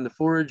maintaining the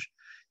forage,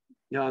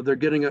 they're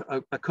getting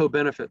a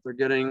co-benefit. They're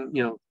getting,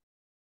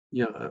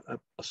 a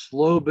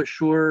slow but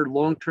sure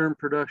long-term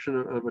production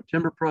of a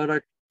timber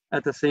product,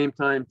 at the same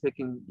time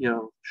taking,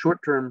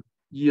 short-term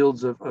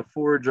yields of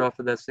forage off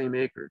of that same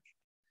acreage.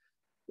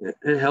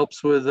 It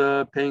helps with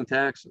paying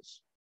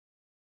taxes.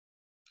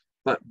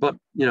 But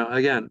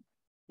again,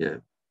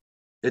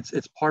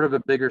 it's part of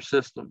a bigger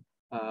system.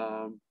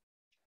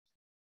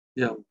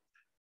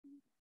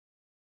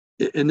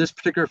 In this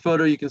particular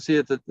photo, you can see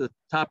at the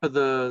top of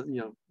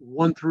the,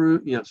 1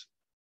 through,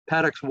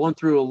 paddocks 1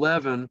 through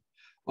 11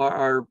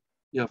 are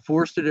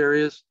forested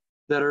areas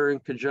that are in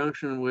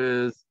conjunction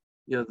with,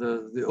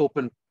 the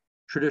open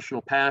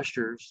traditional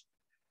pastures.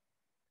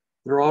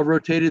 They're all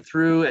rotated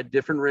through at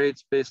different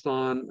rates based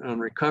on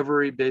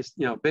recovery, based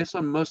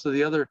on most of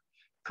the other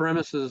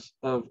premises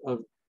of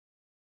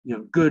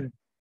good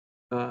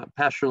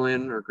pasture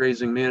land or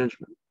grazing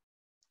management.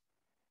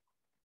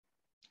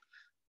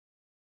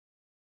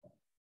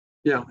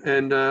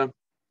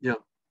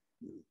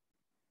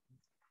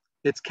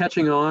 It's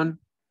catching on.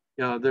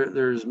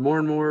 There's more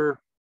and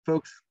more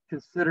folks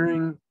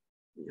considering,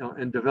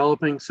 and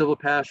developing civil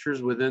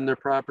pastures within their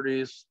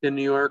properties in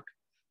New York.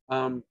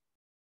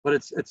 But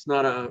it's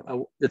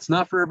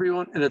not for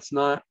everyone, and it's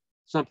not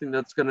something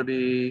that's going to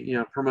be,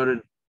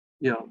 promoted,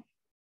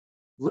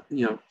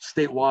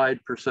 statewide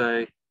per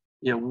se,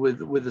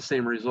 with the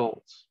same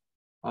results.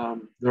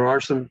 There are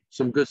some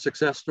good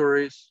success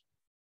stories.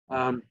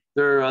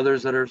 There are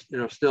others that are,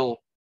 still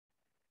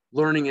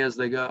learning as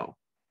they go.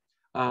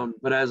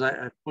 But as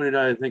I pointed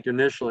out, I think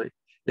initially,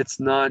 it's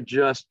not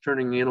just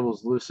turning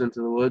animals loose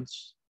into the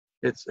woods.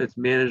 It's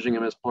managing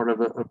them as part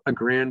of a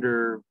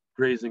grander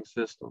grazing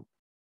system.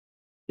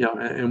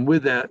 And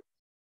with that,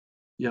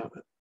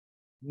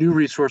 new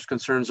resource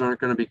concerns aren't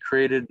going to be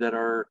created that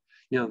are,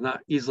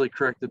 not easily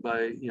corrected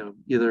by,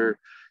 either,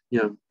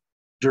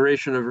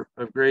 duration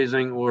of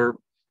grazing or,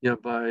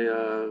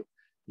 by,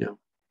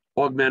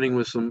 augmenting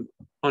with some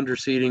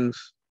underseedings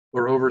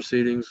or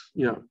overseedings,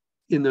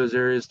 in those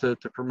areas to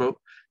promote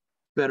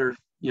better,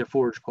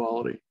 forage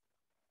quality.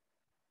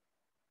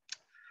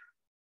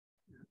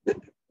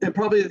 And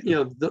probably,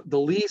 the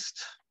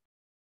least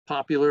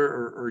popular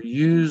or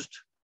used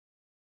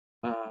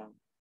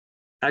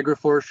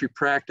agroforestry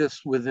practice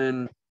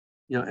within,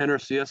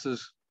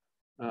 NRCS's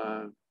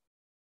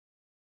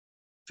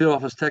Field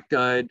Office Tech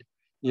Guide,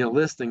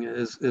 listing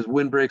is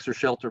windbreaks or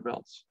shelter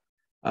belts.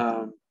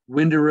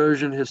 Wind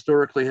erosion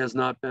historically has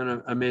not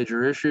been a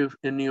major issue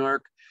in New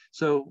York.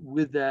 So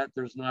with that,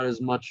 there's not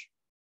as much,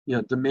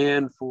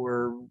 demand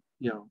for,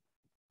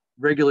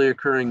 regularly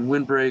occurring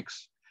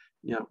windbreaks.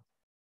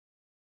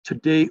 To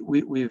date,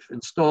 we've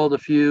installed a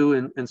few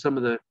in some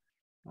of the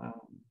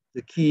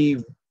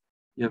key,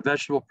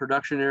 vegetable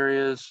production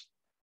areas.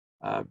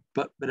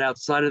 But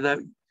outside of that,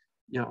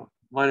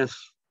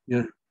 minus,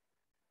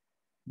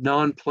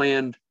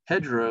 non-planned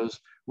hedgerows,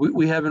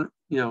 we haven't,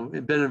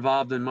 been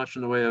involved in much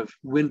in the way of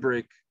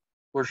windbreak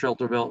or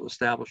shelter belt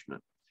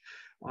establishment.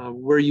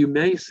 Where you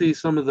may see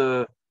some of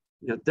the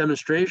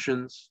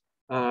demonstrations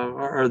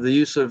are the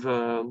use of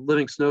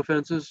living snow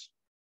fences.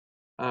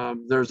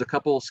 There's a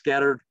couple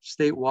scattered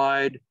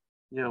statewide,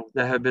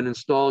 that have been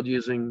installed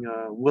using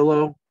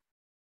willow.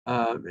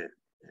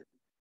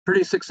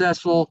 Pretty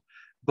successful,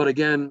 but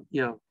again,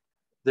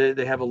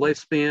 they have a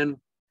lifespan,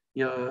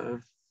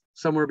 of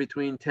somewhere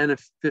between 10 and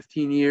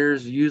 15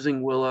 years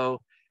using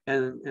willow,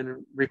 and it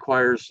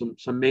requires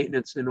some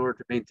maintenance in order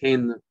to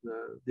maintain the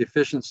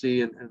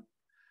efficiency and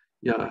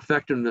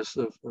effectiveness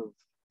of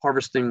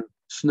harvesting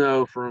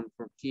snow from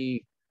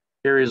key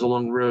areas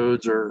along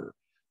roads or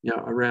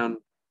around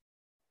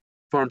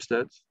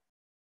farmsteads.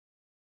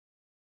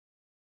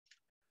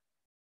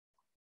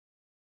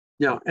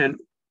 And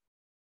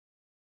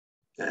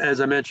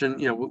as I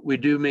mentioned, we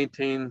do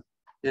maintain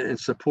and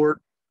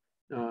support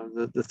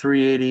the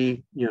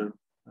 380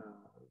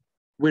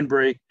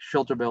 windbreak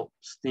shelter belt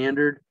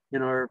standard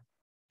in our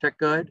tech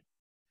guide.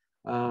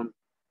 But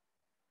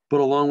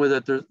along with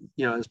it, there's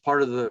as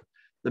part of the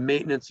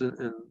maintenance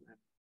and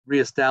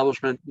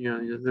reestablishment,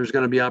 there's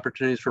going to be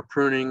opportunities for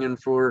pruning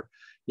and for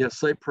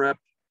site prep,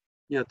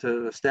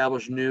 to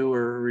establish new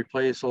or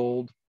replace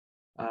old.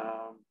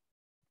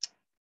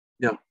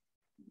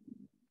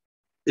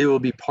 It will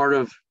be part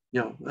of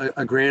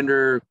a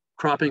grander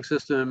cropping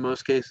system in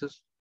most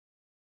cases.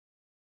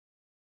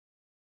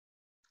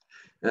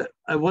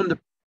 I wanted to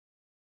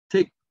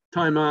take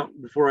time out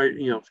before I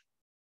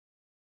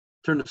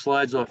turn the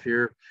slides off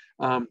here.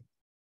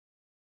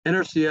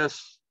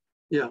 NRCS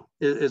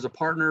is a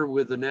partner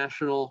with the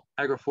National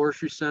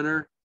Agroforestry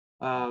Center.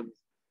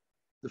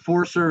 The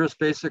Forest Service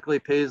basically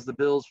pays the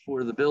bills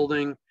for the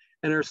building.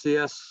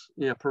 NRCS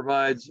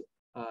provides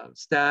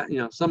staff,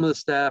 some of the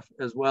staff,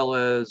 as well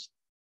as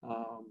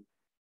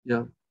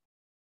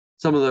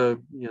some of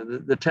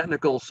the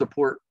technical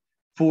support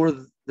for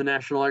the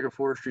National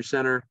Agroforestry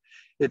Center.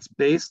 It's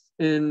based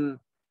in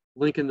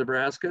Lincoln,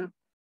 Nebraska,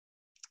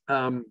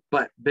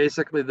 but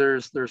basically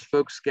there's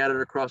folks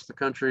scattered across the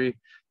country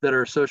that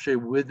are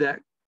associated with that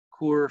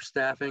core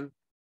staffing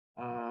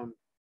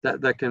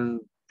that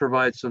can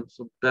provide some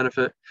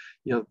benefit.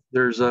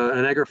 There's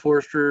an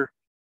agroforester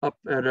up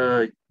at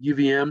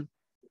UVM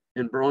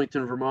in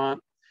Burlington, Vermont,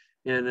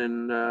 and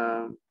then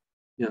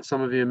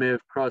some of you may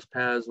have crossed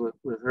paths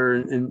with her,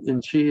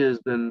 and she has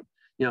been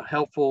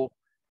helpful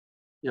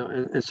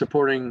in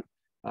supporting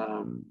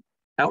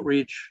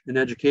outreach and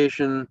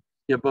education,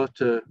 both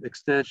to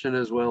extension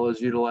as well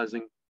as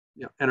utilizing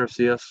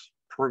NRCS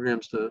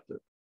programs to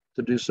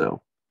do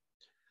so.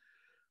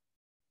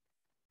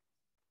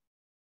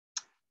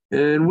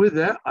 And with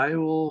that, I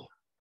will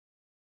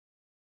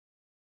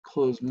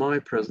close my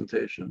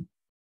presentation,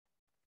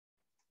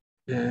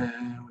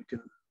 and we can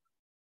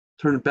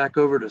turn it back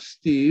over to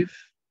Steve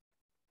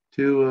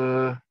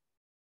to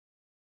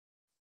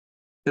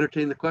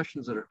entertain the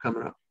questions that are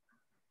coming up.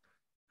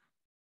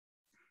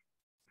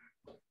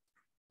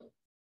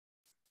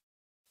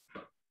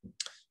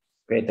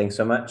 Great, thanks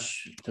so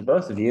much to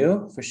both of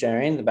you for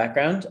sharing the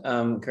background.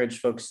 Encourage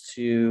folks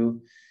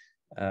to,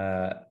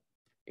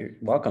 you're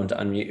welcome to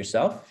unmute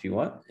yourself if you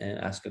want and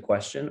ask a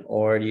question,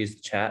 or to use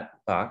the chat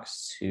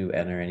box to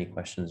enter any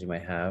questions you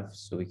might have,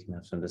 so we can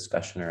have some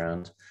discussion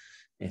around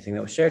anything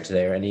that was shared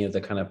today, or any of the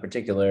kind of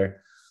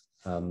particular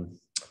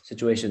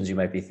situations you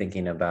might be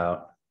thinking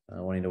about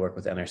wanting to work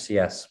with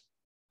NRCS.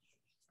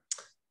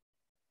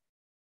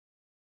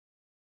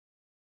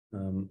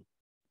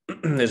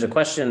 There's a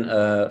question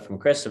from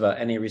Chris about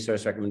any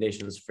resource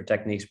recommendations for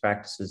techniques,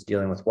 practices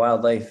dealing with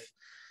wildlife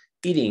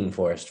eating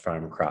forest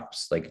farm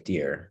crops like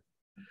deer.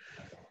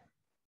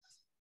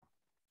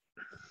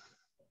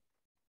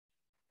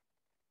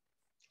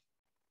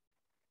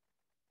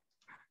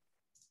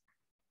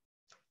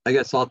 I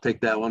guess I'll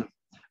take that one.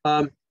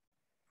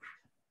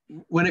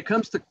 When it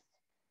comes to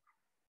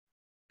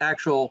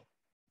actual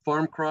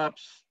farm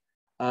crops,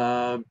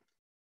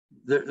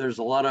 there's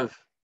a lot of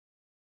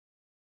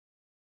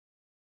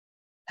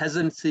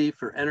hesitancy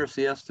for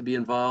NRCS to be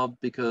involved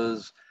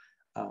because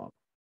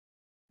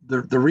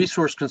the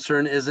resource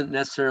concern isn't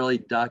necessarily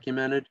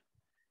documented.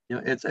 You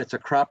know, it's a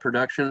crop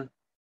production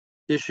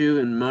issue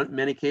in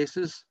many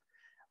cases.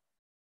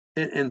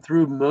 And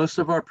through most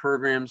of our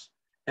programs,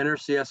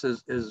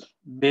 NRCS is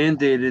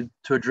mandated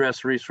to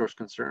address resource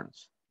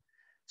concerns.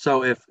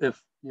 So if you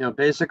know,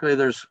 basically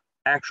there's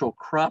actual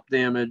crop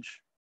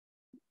damage,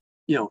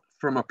 you know,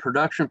 from a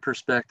production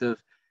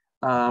perspective,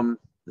 the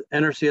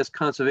NRCS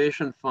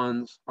conservation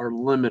funds are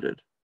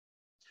limited.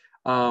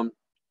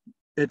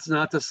 It's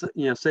not to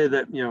say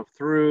that, you know,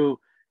 through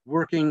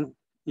working,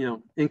 you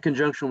know, in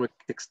conjunction with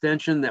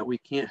extension that we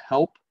can't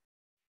help,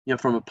 you know,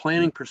 from a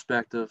planning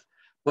perspective,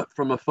 but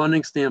from a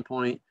funding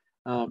standpoint,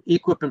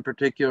 EQIP in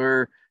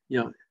particular, you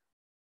know,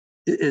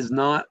 is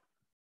not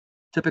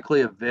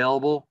typically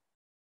available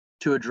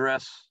to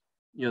address,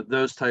 you know,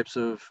 those types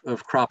of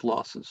crop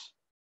losses.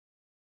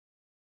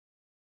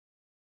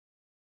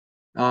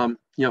 You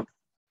know,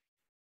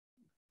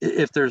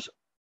 if there's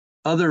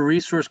other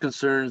resource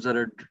concerns that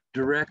are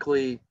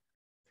directly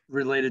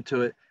related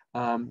to it,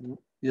 you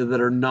know,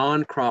 that are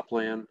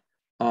non-cropland,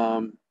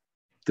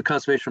 the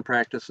conservation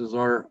practices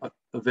are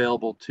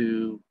available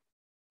to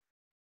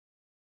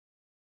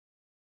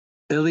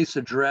at least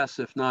address,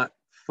 if not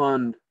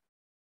fund,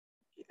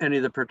 any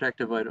of the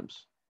protective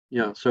items. You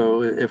know,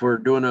 so if we're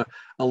doing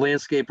a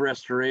landscape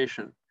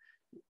restoration,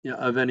 you know,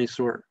 of any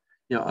sort,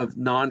 you know, of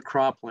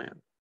non-cropland,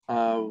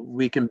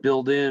 we can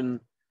build in,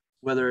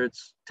 whether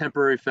it's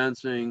temporary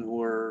fencing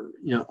or,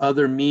 you know,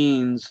 other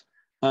means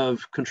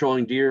of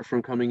controlling deer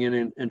from coming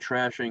in and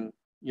trashing,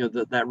 you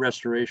know, that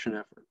restoration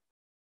effort.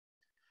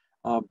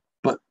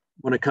 But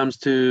when it comes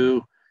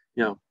to,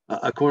 you know,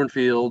 a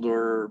cornfield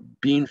or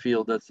bean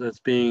field that's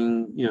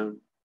being, you know,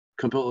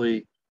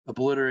 completely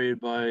obliterated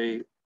by,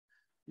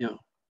 you know,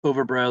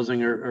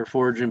 overbrowsing or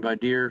foraging by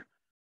deer,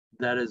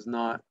 that is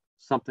not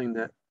something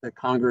that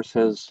Congress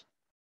has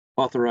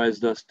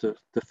authorized us to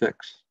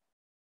fix.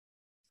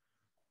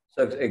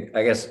 So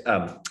I guess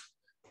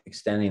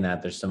extending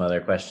that, there's some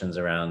other questions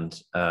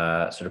around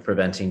sort of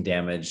preventing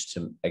damage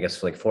to, I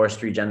guess, like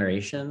forest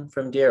regeneration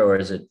from deer, or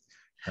is it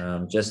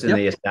just in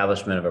the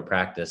establishment of a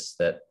practice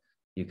that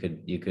you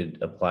could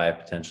apply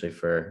potentially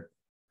for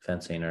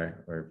fencing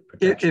or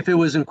protection? If it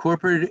was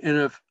incorporated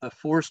in a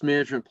forest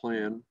management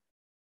plan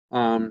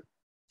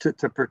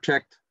to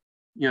protect,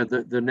 you know,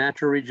 the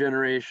natural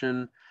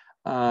regeneration,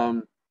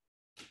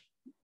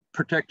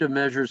 protective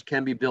measures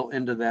can be built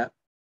into that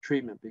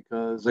treatment,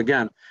 because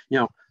again, you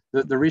know,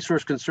 the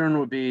resource concern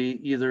would be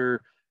either,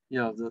 you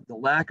know, the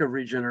lack of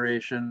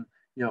regeneration,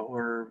 you know,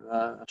 or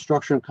a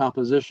structure and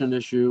composition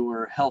issue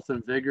or health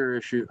and vigor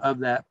issue of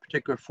that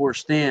particular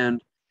forest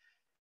stand.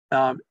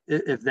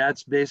 If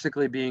that's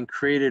basically being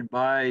created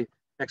by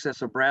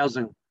excessive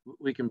browsing,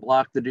 we can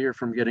block the deer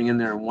from getting in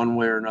there in one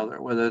way or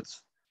another, whether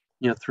it's,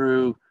 you know,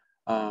 through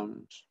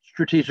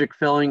strategic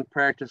felling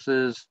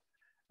practices,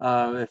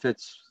 if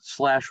it's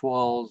slash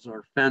walls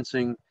or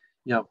fencing,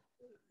 you know,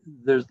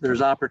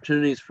 there's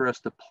opportunities for us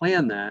to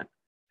plan that.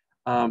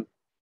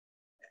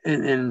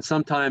 And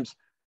sometimes,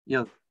 you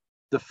know,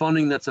 the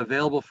funding that's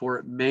available for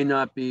it may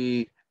not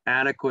be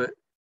adequate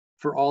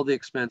for all the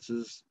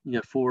expenses, you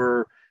know,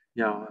 for,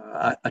 you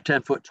know, a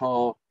 10-foot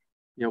tall,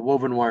 you know,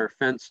 woven wire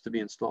fence to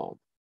be installed.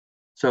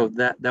 So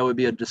that would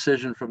be a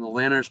decision from the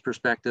landowner's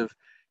perspective.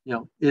 You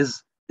know,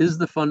 is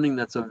the funding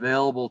that's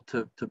available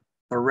to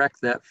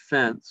erect that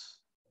fence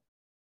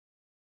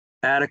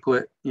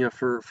adequate, you know,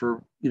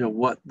 for you know,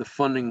 what the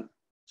funding,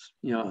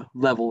 you know,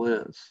 level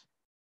is.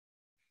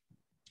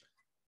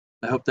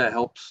 I hope that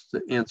helps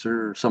to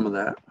answer some of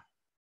that.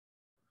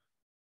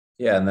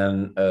 Yeah, and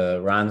then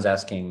Ron's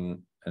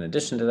asking, in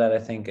addition to that, I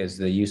think, is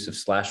the use of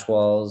slash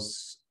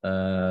walls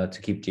to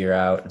keep deer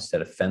out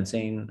instead of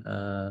fencing.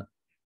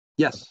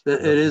 Yes,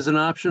 it is an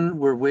option.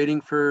 We're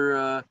waiting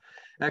for,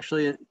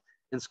 actually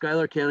in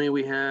Schuyler County,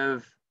 we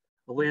have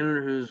a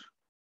landowner who's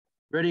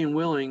ready and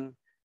willing.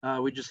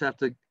 We just have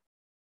to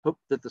hope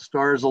that the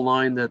stars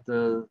align, that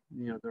the,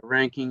 you know, the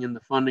ranking and the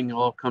funding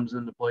all comes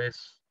into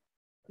place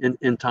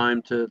in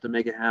time to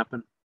make it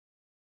happen.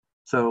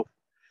 So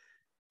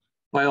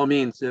by all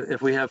means,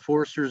 if we have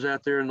foresters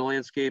out there in the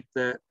landscape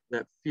that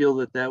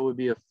feel that would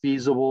be a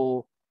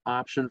feasible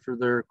option for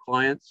their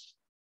clients,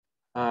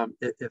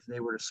 if they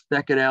were to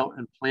spec it out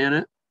and plan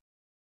it,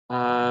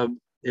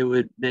 it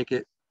would make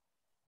it,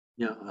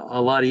 you know,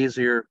 a lot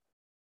easier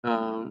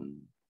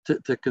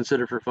to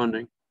consider for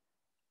funding.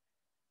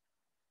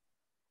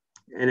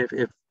 And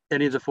if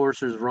any of the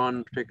foresters, Ron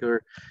in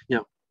particular, you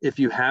know, if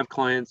you have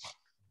clients,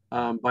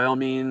 by all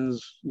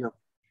means,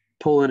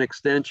 pull an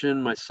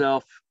extension,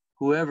 myself,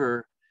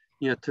 whoever,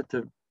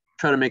 to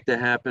try to make that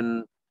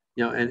happen,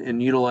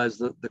 and utilize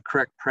the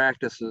correct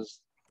practices,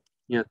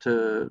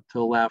 to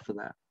allow for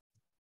that.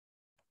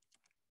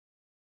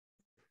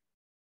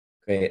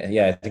 Great.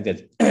 Yeah, I think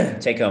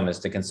that take home is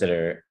to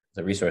consider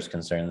the resource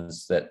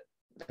concerns that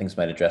things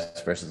might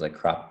address versus like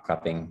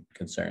cropping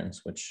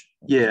concerns, which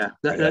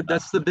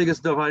that's the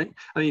biggest divide.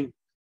 I mean,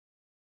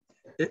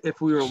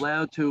 if we were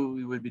allowed to,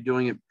 we would be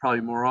doing it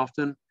probably more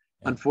often.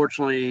 Yeah.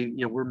 Unfortunately,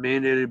 we're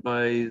mandated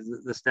by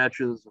the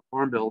statutes of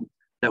Farm Bill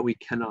that we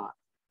cannot.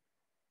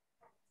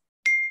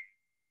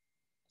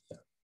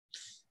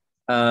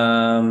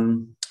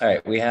 All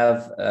right, we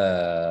have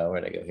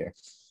where'd I go here?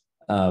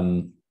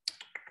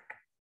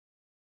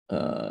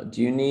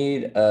 Do you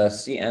need a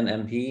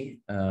CNMP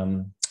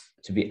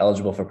to be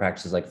eligible for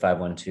practices like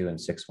 512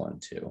 and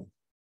 612?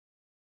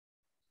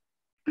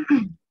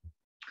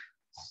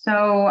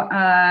 So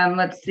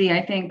let's see,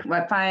 I think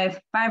what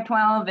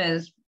 512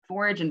 is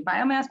forage and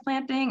biomass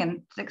planting,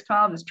 and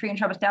 612 is tree and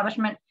shrub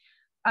establishment.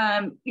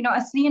 A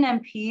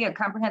CNMP, a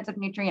comprehensive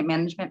nutrient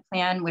management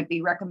plan, would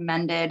be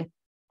recommended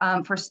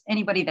for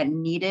anybody that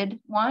needed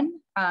one.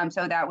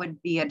 So that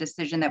would be a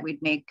decision that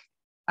we'd make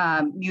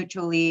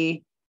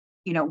mutually,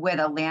 with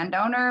a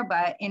landowner.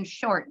 But in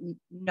short,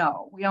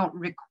 no, we don't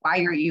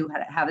require you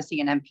to have a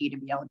CNMP to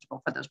be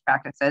eligible for those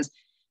practices.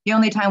 The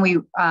only time we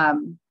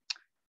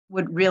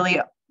would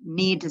really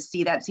need to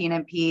see that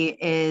CNMP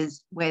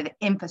is with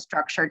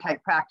infrastructure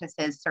type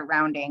practices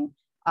surrounding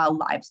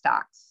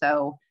livestock.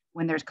 So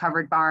when there's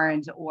covered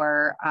barns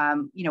or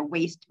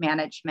waste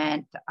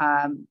management,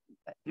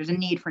 there's a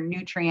need for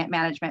nutrient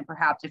management,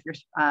 perhaps if you're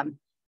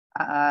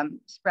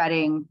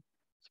spreading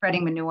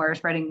manure,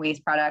 spreading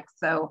waste products.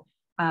 So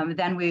then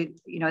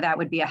that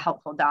would be a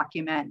helpful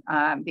document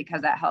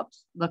because that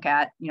helps look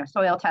at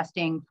soil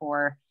testing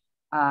for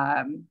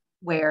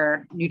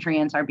where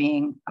nutrients are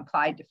being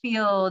applied to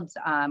fields,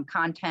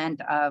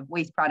 content of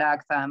waste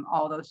products,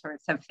 all those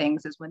sorts of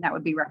things is when that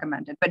would be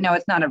recommended. But no,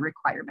 it's not a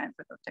requirement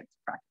for those types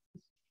of practices.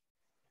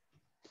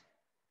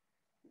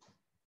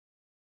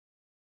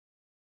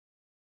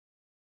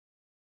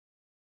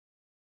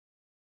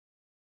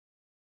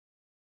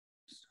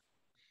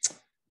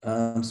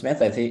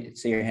 Samantha, I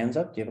see your hands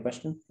up. Do you have a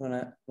question you want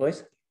to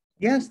voice?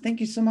 Yes, thank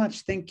you so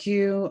much. Thank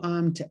you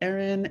to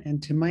Erin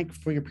and to Mike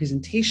for your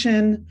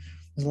presentation.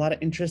 There's a lot of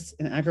interest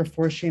in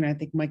agroforestry, and I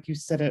think, Mike, you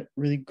said it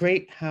really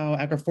great, how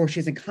agroforestry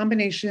is a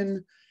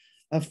combination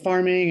of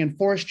farming and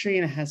forestry,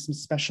 and it has some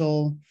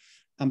special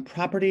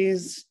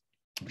properties,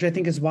 which I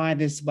think is why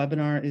this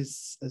webinar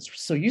is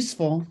so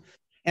useful.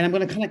 And I'm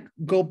going to kind of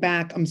go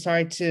back. I'm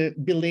sorry to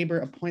belabor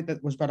a point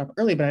that was brought up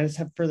earlier, but I just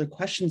have further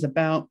questions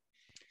about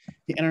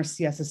the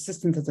NRCS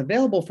assistance that's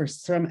available for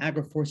some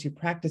agroforestry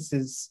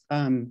practices.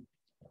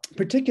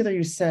 Particularly,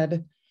 you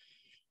said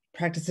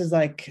practices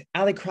like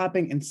alley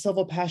cropping and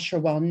silvopasture,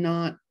 while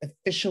not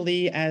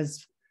officially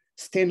as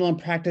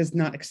standalone practice,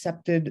 not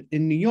accepted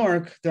in New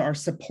York, there are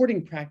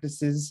supporting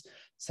practices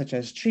such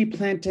as tree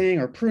planting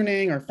or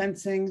pruning or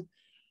fencing.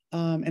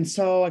 And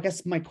so I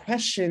guess my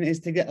question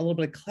is to get a little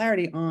bit of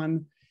clarity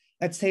on,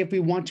 let's say if we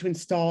want to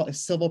install a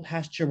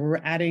silvopasture where we're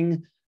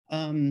adding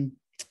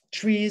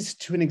trees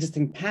to an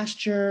existing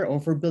pasture, or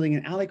if we're building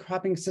an alley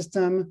cropping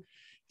system,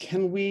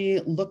 can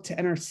we look to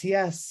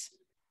NRCS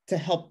to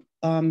help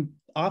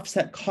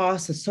offset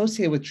costs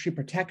associated with tree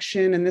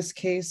protection in this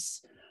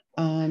case?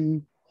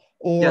 Or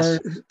yes,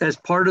 as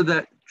part of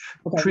that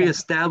tree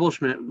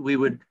establishment, we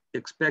would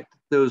expect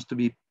those to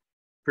be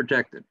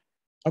protected.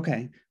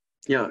 Okay.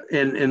 Yeah,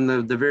 and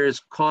the various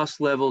cost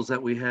levels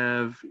that we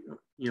have,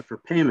 for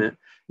payment,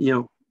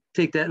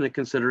 take that into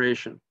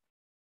consideration.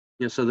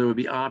 So there would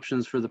be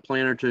options for the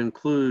planner to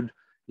include,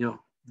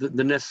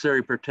 the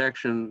necessary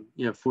protection,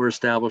 for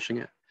establishing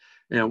it.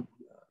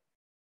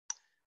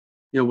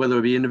 Whether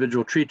it be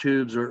individual tree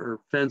tubes or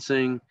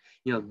fencing,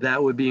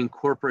 that would be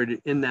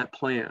incorporated in that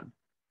plan.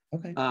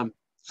 Okay.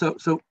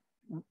 So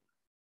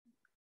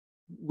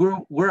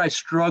where I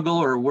struggle,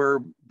 or where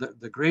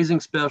the grazing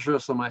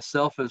specialist and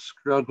myself have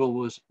struggled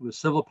with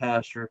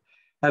silvopasture,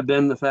 have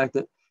been the fact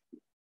that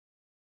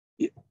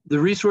the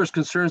resource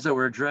concerns that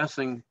we're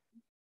addressing,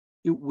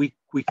 we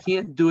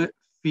can't do it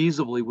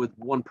feasibly with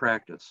one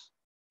practice,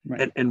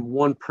 right, and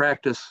one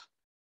practice,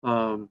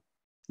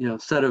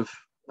 set of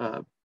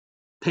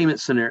payment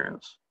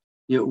scenarios.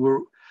 We're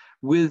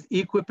with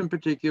EQIP in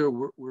particular,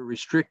 we're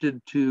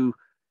restricted to,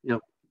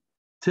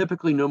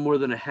 typically no more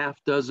than a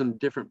half dozen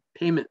different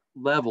payment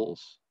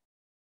levels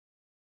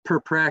per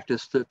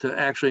practice to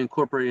actually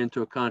incorporate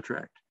into a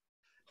contract.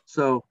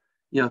 So,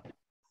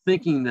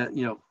 thinking that,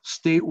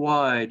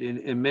 statewide,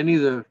 in many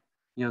of the,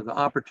 the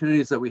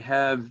opportunities that we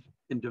have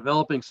in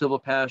developing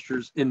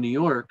silvopastures in New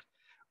York,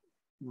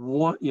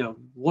 one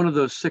of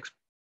those 6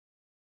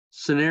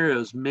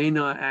 scenarios may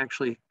not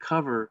actually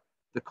cover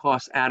the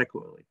cost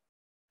adequately.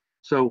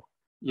 So,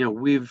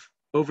 we've,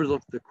 over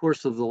the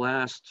course of the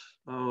last,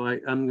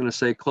 I'm going to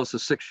say close to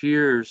 6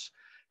 years,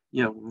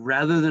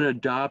 rather than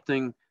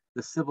adopting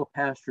the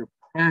silvopasture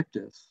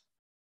practice,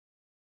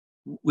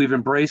 we've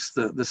embraced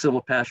the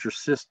civil pasture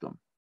system,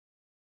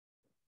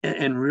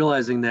 and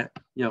realizing that,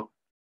 you know,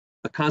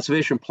 a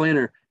conservation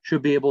planner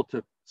should be able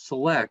to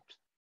select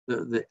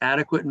the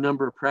adequate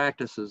number of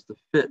practices to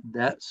fit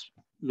that,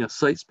 you know,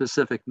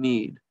 site-specific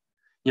need.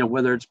 You know,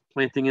 whether it's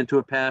planting into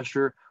a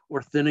pasture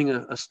or thinning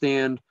a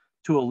stand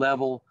to a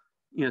level,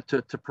 you know,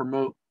 to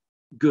promote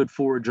good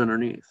forage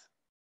underneath.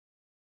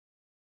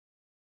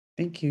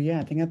 Thank you. Yeah,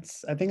 I think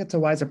it's a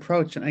wise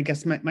approach. And I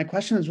guess my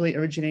question is really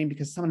originating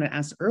because someone had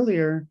asked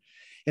earlier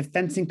if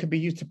fencing could be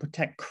used to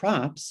protect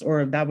crops,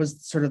 or if that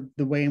was sort of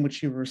the way in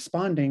which you were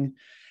responding.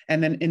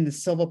 And then in the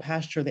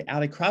silvopasture, the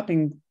alley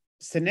cropping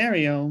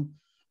scenario,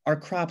 our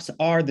crops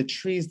are the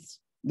trees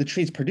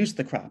produce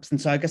the crops.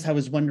 And so I guess I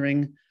was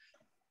wondering,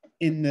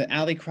 in the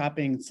alley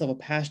cropping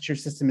silvopasture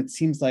system, it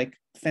seems like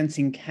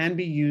fencing can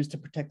be used to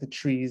protect the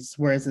trees,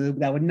 whereas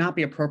that would not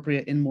be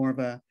appropriate in more of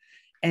a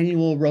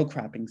annual row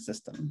cropping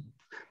system.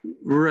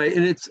 Right,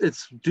 and it's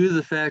due to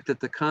the fact that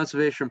the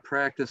conservation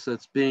practice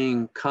that's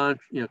being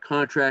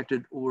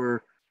contracted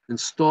or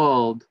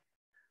installed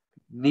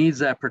needs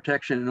that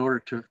protection in order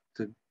to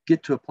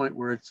get to a point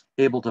where it's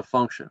able to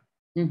function.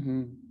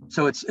 Mm-hmm.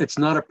 So it's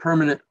not a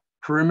permanent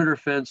perimeter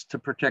fence to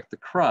protect the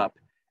crop.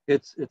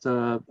 It's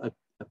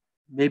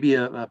maybe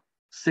a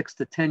 6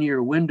 to 10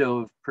 year window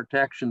of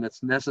protection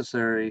that's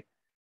necessary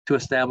to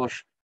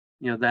establish,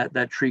 you know,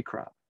 that tree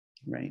crop.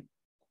 Right.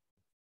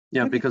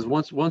 Yeah, Okay. because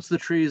once the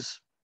tree's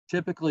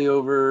typically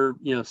over,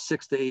 you know,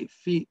 6 to 8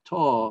 feet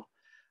tall,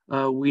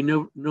 we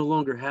no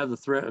longer have the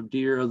threat of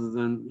deer other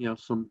than, you know,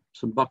 some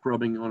buck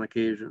rubbing on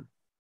occasion.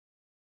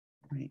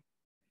 Right.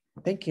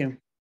 Thank you.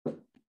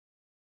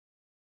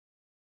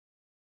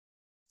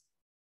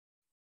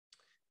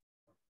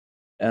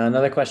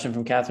 Another question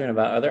from Catherine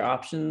about other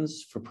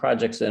options for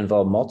projects that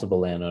involve multiple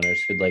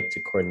landowners who'd like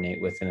to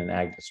coordinate within an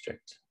ag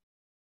district.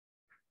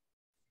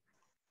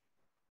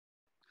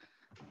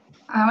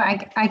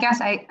 I guess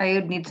I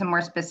would need some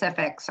more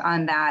specifics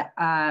on that.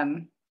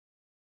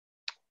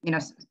 You know,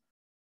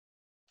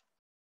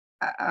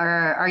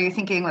 are you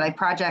thinking like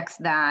projects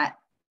that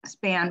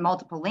span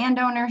multiple land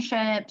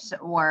ownerships,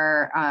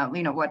 or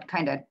you know, what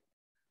kind of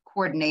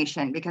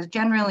coordination? Because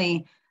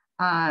generally,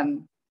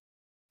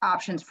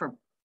 options for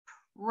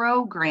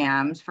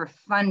programs for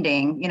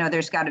funding, you know,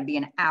 there's got to be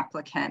an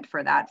applicant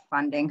for that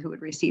funding who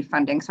would receive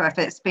funding. So if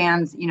it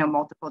spans, you know,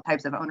 multiple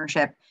types of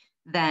ownership,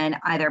 then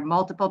either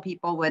multiple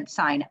people would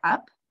sign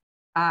up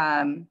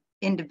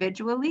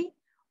individually,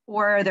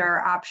 or there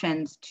are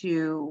options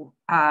to,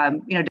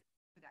 you know,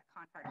 that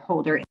contract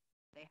holder,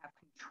 they have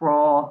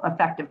control,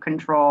 effective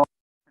control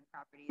of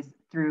properties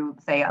through,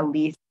 say, a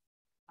lease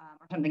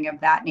or something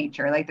of that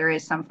nature. Like there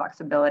is some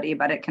flexibility,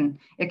 but it can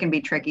be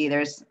tricky.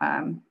 There's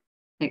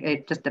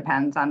it just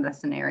depends on the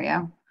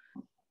scenario.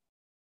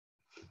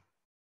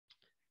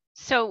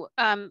 So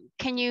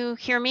can you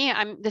hear me?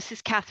 This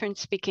is Catherine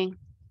speaking.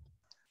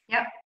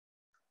 Yep.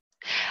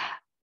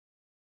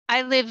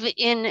 I live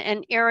in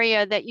an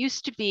area that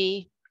used to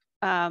be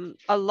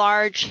a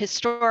large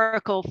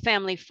historical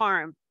family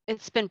farm.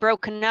 It's been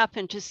broken up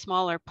into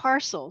smaller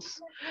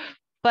parcels,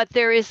 but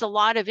there is a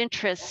lot of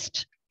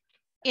interest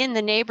in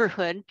the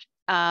neighborhood.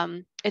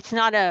 It's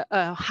not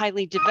a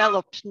highly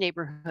developed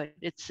neighborhood.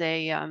 It's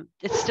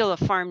still a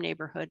farm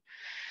neighborhood.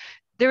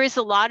 There is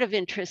a lot of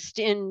interest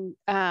in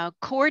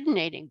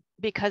coordinating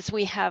because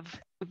we have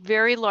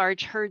very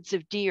large herds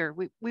of deer.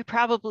 We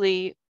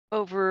probably,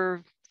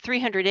 over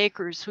 300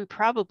 acres, we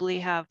probably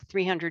have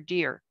 300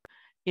 deer.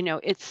 You know,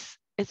 it's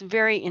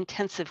very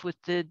intensive with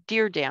the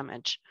deer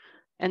damage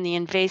and the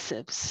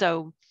invasives.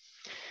 So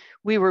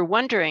we were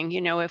wondering,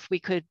 you know, if we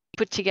could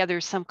put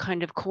together some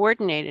kind of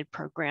coordinated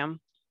program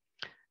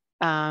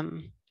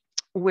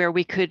where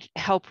we could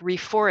help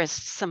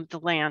reforest some of the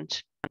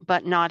land,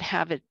 but not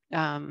have it,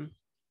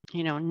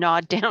 you know,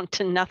 gnawed down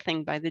to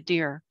nothing by the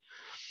deer.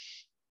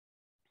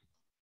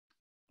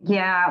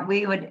 Yeah,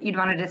 you'd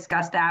want to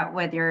discuss that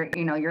with your,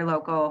 you know, your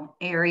local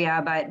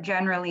area, but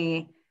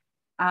generally,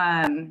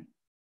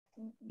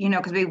 you know,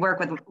 because we work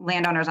with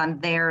landowners on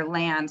their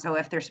land. So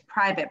if there's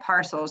private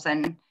parcels,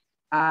 then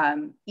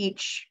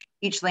each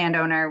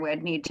landowner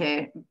would need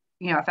to,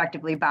 you know,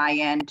 effectively buy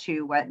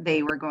into what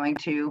they were going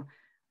to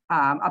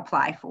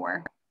apply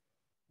for.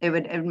 It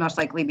would most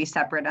likely be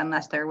separate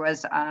unless there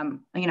was,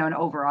 you know, an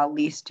overall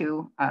lease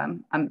to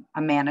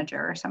a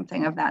manager or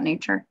something of that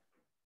nature.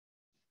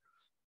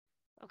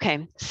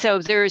 Okay, so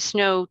there's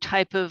no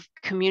type of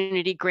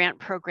community grant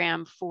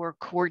program for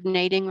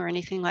coordinating or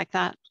anything like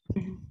that?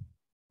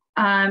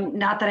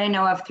 Not that I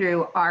know of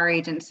through our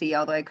agency,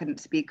 although I couldn't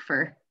speak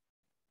for,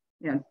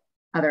 you know,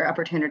 other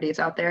opportunities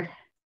out there.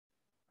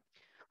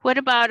 What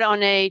about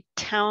on a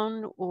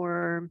town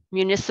or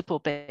municipal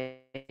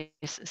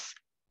basis?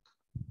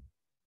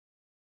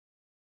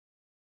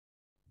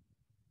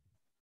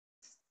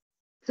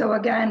 So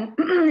again,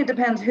 it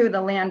depends who the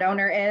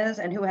landowner is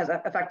and who has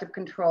effective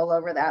control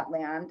over that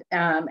land.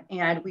 And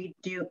we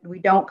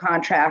don't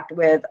contract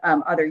with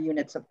other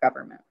units of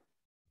government.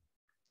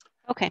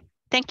 Okay,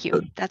 thank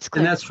you. That's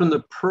clear. And that's from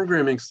the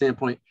programming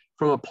standpoint.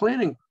 From a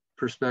planning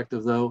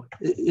perspective, though,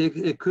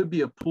 it could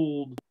be a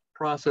pooled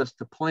process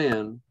to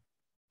plan,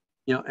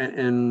 you know,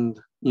 and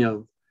you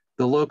know,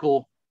 the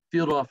local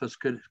field office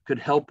could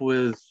help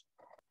with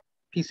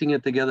piecing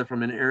it together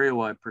from an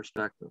area-wide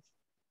perspective.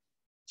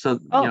 So,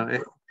 you know,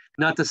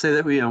 not to say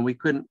that we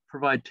couldn't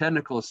provide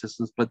technical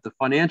assistance, but the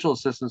financial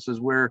assistance is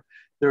where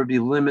there would be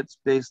limits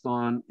based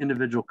on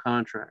individual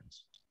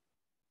contracts.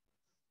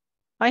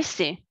 I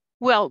see.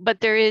 Well,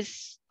 but there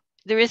is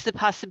the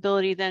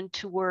possibility then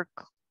to work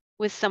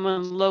with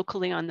someone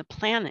locally on the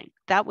planning.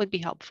 That would be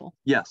helpful.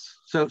 Yes.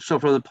 So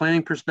from the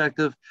planning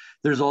perspective,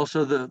 there's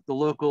also the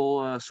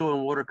local soil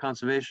and water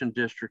conservation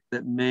district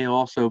that may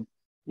also,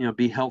 you know,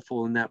 be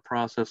helpful in that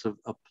process of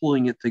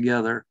pulling it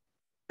together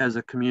as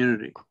a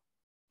community.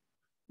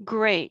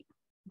 Great,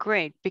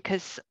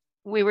 because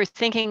we were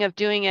thinking of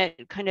doing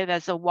it kind of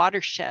as a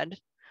watershed,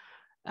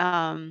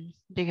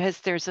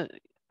 because there's a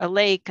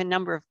lake, a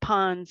number of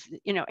ponds,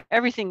 you know,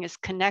 everything is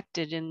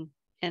connected in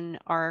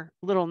our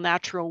little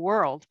natural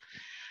world.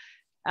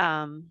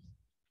 And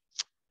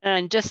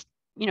just,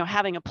 you know,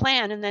 having a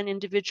plan, and then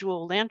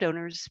individual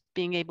landowners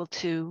being able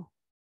to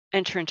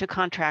enter into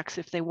contracts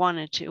if they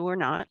wanted to or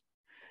not,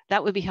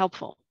 that would be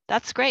helpful.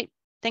 That's great.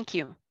 Thank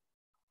you.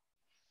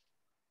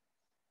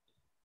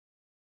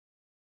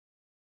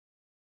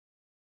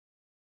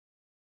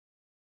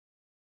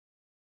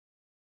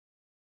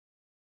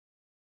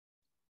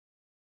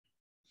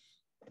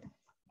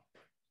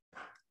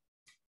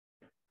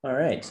 All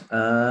right.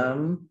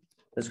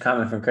 There's a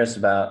comment from Chris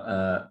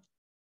about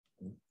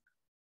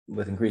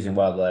with increasing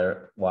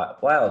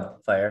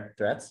wildfire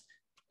threats.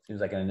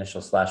 Seems like an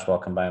initial slash wall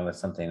combined with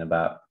something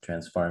to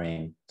transform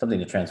it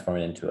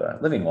into a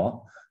living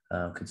wall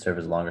could serve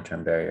as a longer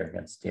term barrier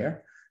against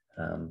deer.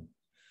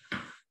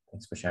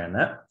 Thanks for sharing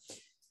that.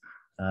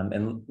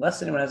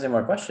 Unless anyone has any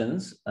more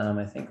questions,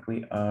 I think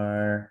we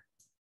are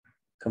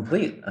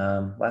complete.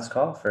 Last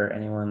call for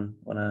anyone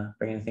want to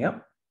bring anything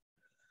up?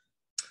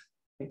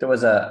 I think there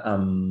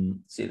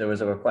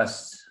was a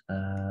request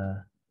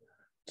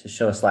to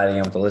show a slide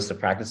again with a list of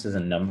practices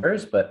and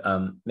numbers, but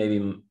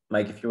maybe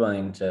Mike, if you're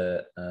willing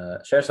to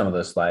share some of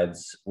those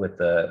slides with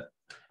the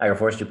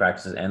agroforestry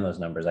practices and those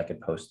numbers, I could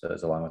post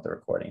those along with the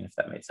recording if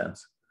that made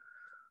sense.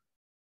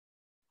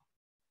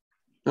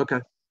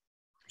 Okay.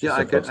 Yeah,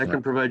 I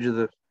can provide you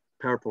the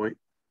PowerPoint.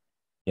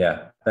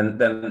 Yeah,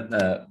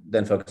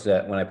 then folks,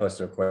 when I post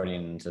the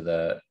recording to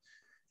the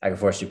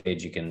agroforestry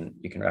page, you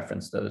can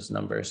reference those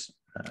numbers.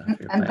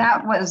 And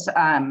that was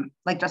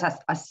like just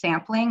a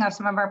sampling of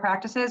some of our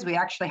practices. We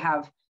actually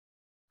have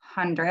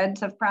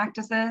hundreds of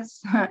practices.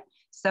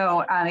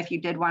 So if you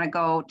did want to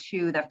go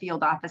to the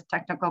field office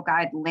technical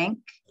guide link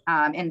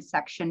in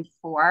section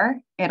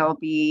 4, it'll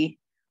be,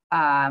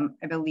 I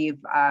believe,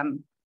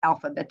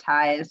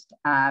 alphabetized.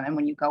 And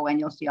when you go in,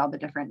 you'll see all the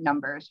different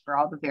numbers for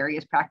all the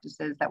various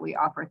practices that we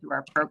offer through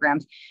our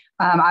programs.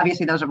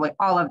 Obviously, those are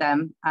all of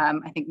them.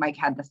 I think Mike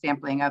had the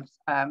sampling of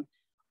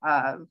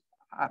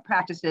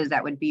practices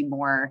that would be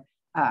more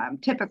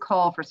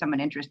typical for someone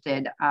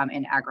interested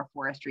in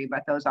agroforestry,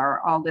 but those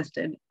are all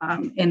listed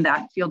in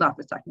that field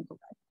office technical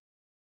guide.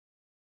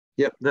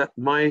 Yep, that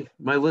my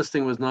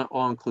listing was not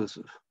all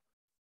inclusive.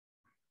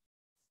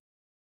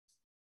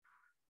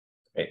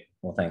 Great.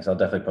 Well, thanks. I'll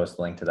definitely post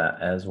the link to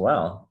that as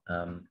well.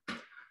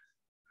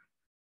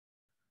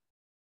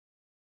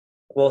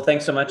 Well,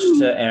 thanks so much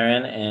to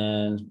Erin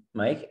and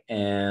Mike,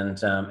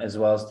 and as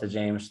well as to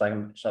James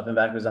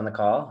Schleppenbach, who's on the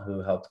call,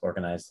 who helped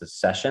organize this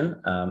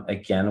session.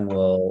 Again,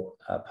 we'll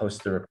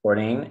post the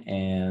recording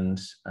and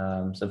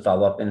some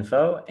follow-up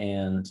info,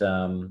 and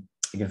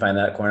you can find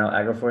that at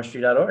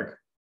cornell-agroforestry.org.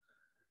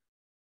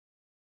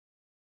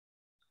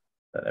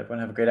 But everyone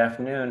have a great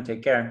afternoon.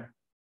 Take care.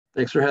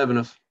 Thanks for having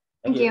us.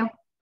 Thank you.